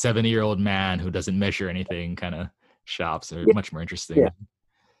 70-year-old man who doesn't measure anything kind of shops are much more interesting. Yeah.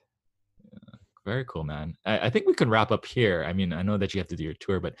 Very cool, man. I think we can wrap up here. I know that you have to do your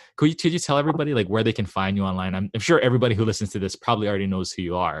tour, but could you tell everybody like where they can find you online? I'm sure everybody who listens to this probably already knows who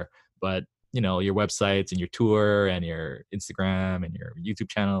you are, but your websites and your tour and your Instagram and your YouTube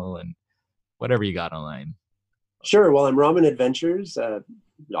channel and whatever you got online. Sure. Well, I'm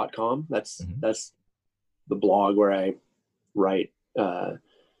ramenadventures.com. That's the blog where I write.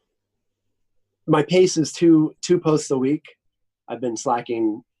 My pace is two posts a week. I've been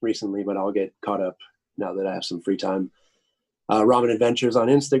slacking recently, but I'll get caught up now that I have some free time. Ramen Adventures on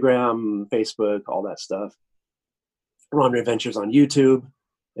Instagram, Facebook, all that stuff. Ramen Adventures on YouTube.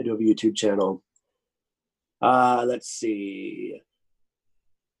 I do have a YouTube channel. Let's see.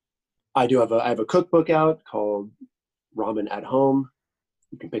 I have a cookbook out called Ramen at Home.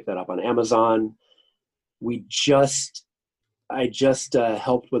 You can pick that up on Amazon. I just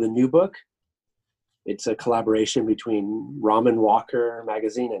helped with a new book. It's a collaboration between Ramen Walker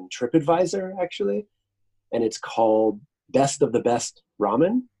magazine and TripAdvisor, actually. And it's called Best of the Best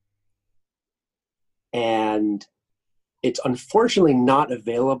Ramen. And it's unfortunately not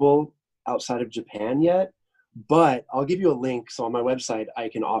available outside of Japan yet, but I'll give you a link. So on my website, I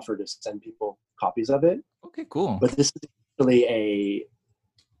can offer to send people copies of it. Okay, cool. But this is actually a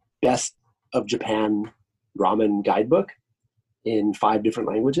Best of Japan ramen guidebook in 5 different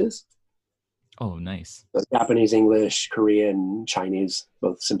languages. Oh, nice. So Japanese, English, Korean, Chinese,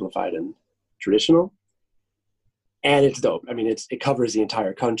 both simplified and traditional. And it's dope. It covers the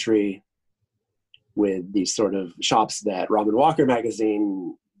entire country with these sort of shops that Ramen Walker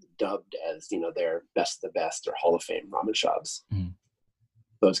magazine dubbed as, their best of the best or Hall of Fame ramen shops. Mm.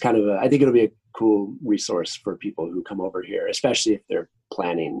 So it's kind of I think it'll be a cool resource for people who come over here, especially if they're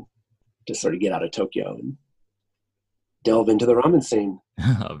planning to sort of get out of Tokyo and delve into the ramen scene.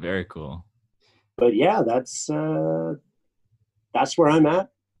 Very cool. But yeah, that's where I'm at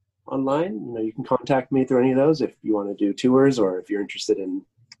online. You can contact me through any of those if you want to do tours, or if you're interested in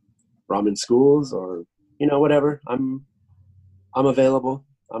ramen schools, or whatever. I'm available.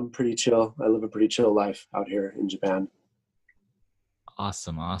 I'm pretty chill. I live a pretty chill life out here in Japan.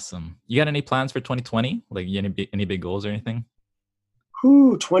 Awesome. You got any plans for 2020? Like any big goals or anything?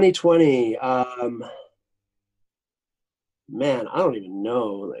 2020. Man, I don't even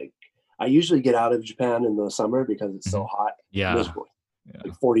know. Like, I usually get out of Japan in the summer because it's so hot. Yeah. Miserable. Yeah.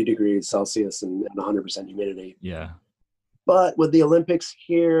 Like 40 degrees Celsius and 100% humidity. Yeah. But with the Olympics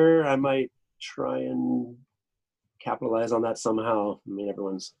here, I might try and capitalize on that somehow. I mean,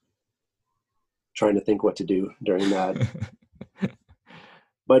 everyone's trying to think what to do during that.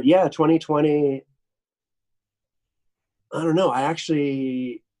 But yeah, 2020, I don't know. I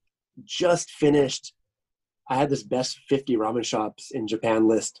actually just finished, I had this best 50 ramen shops in Japan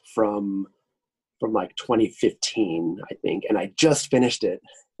list from like 2015, I think. And I just finished it.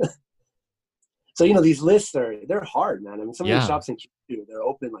 So, these lists they're hard, man. I mean, some of these shops in Kyushu, they're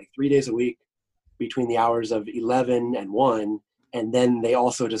open like 3 days a week between the hours of 11 and 1. And then they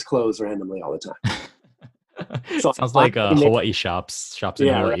also just close randomly all the time. So sounds like Hawaii shops in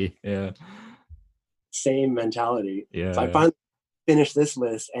Hawaii. Right. Yeah. Same mentality. Yeah. So I finally finished this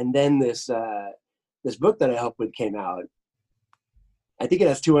list, and then this book that I helped with came out. I think it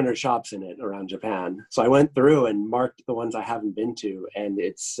has 200 shops in it around Japan. So I went through and marked the ones I haven't been to, and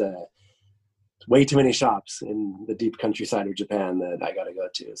it's way too many shops in the deep countryside of Japan that I got to go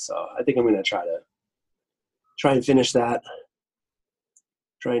to. So I think I'm going to try and finish that.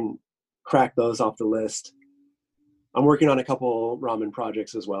 Try and crack those off the list. I'm working on a couple ramen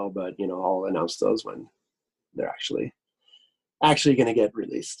projects as well, but I'll announce those when they're actually going to get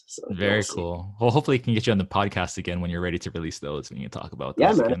released. So very cool. Well, hopefully, we can get you on the podcast again when you're ready to release those, and you can talk about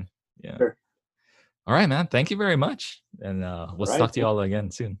those again. Yeah. Sure. All right, man. Thank you very much, and we'll talk to you all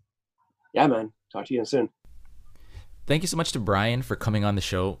again soon. Yeah, man. Talk to you soon. Thank you so much to Brian for coming on the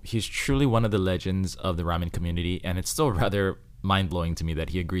show. He's truly one of the legends of the ramen community, and it's still rather mind-blowing to me that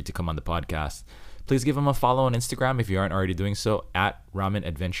he agreed to come on the podcast. Please give him a follow on Instagram if you aren't already doing so, at Ramen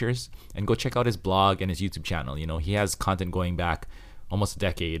Adventures, and go check out his blog and his YouTube channel. He has content going back almost a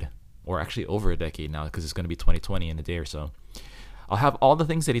decade, or actually over a decade now, because it's going to be 2020 in a day or so. I'll have all the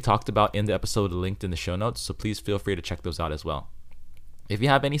things that he talked about in the episode linked in the show notes, so please feel free to check those out as well. If you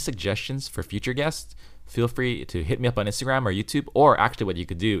have any suggestions for future guests, feel free to hit me up on Instagram or YouTube, or actually what you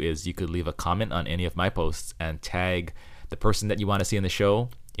could do is you could leave a comment on any of my posts and tag the person that you want to see in the show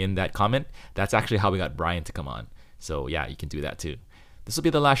in that comment. That's actually how we got Brian to come on. So yeah, you can do that too. This will be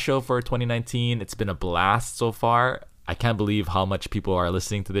the last show for 2019. It's been a blast so far. I can't believe how much people are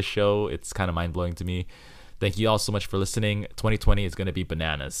listening to this show. It's kind of mind-blowing to me. Thank you all so much for listening. 2020 is going to be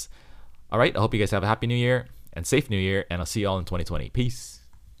bananas. All right, I hope you guys have a happy new year and safe new year, and I'll see you all in 2020. Peace.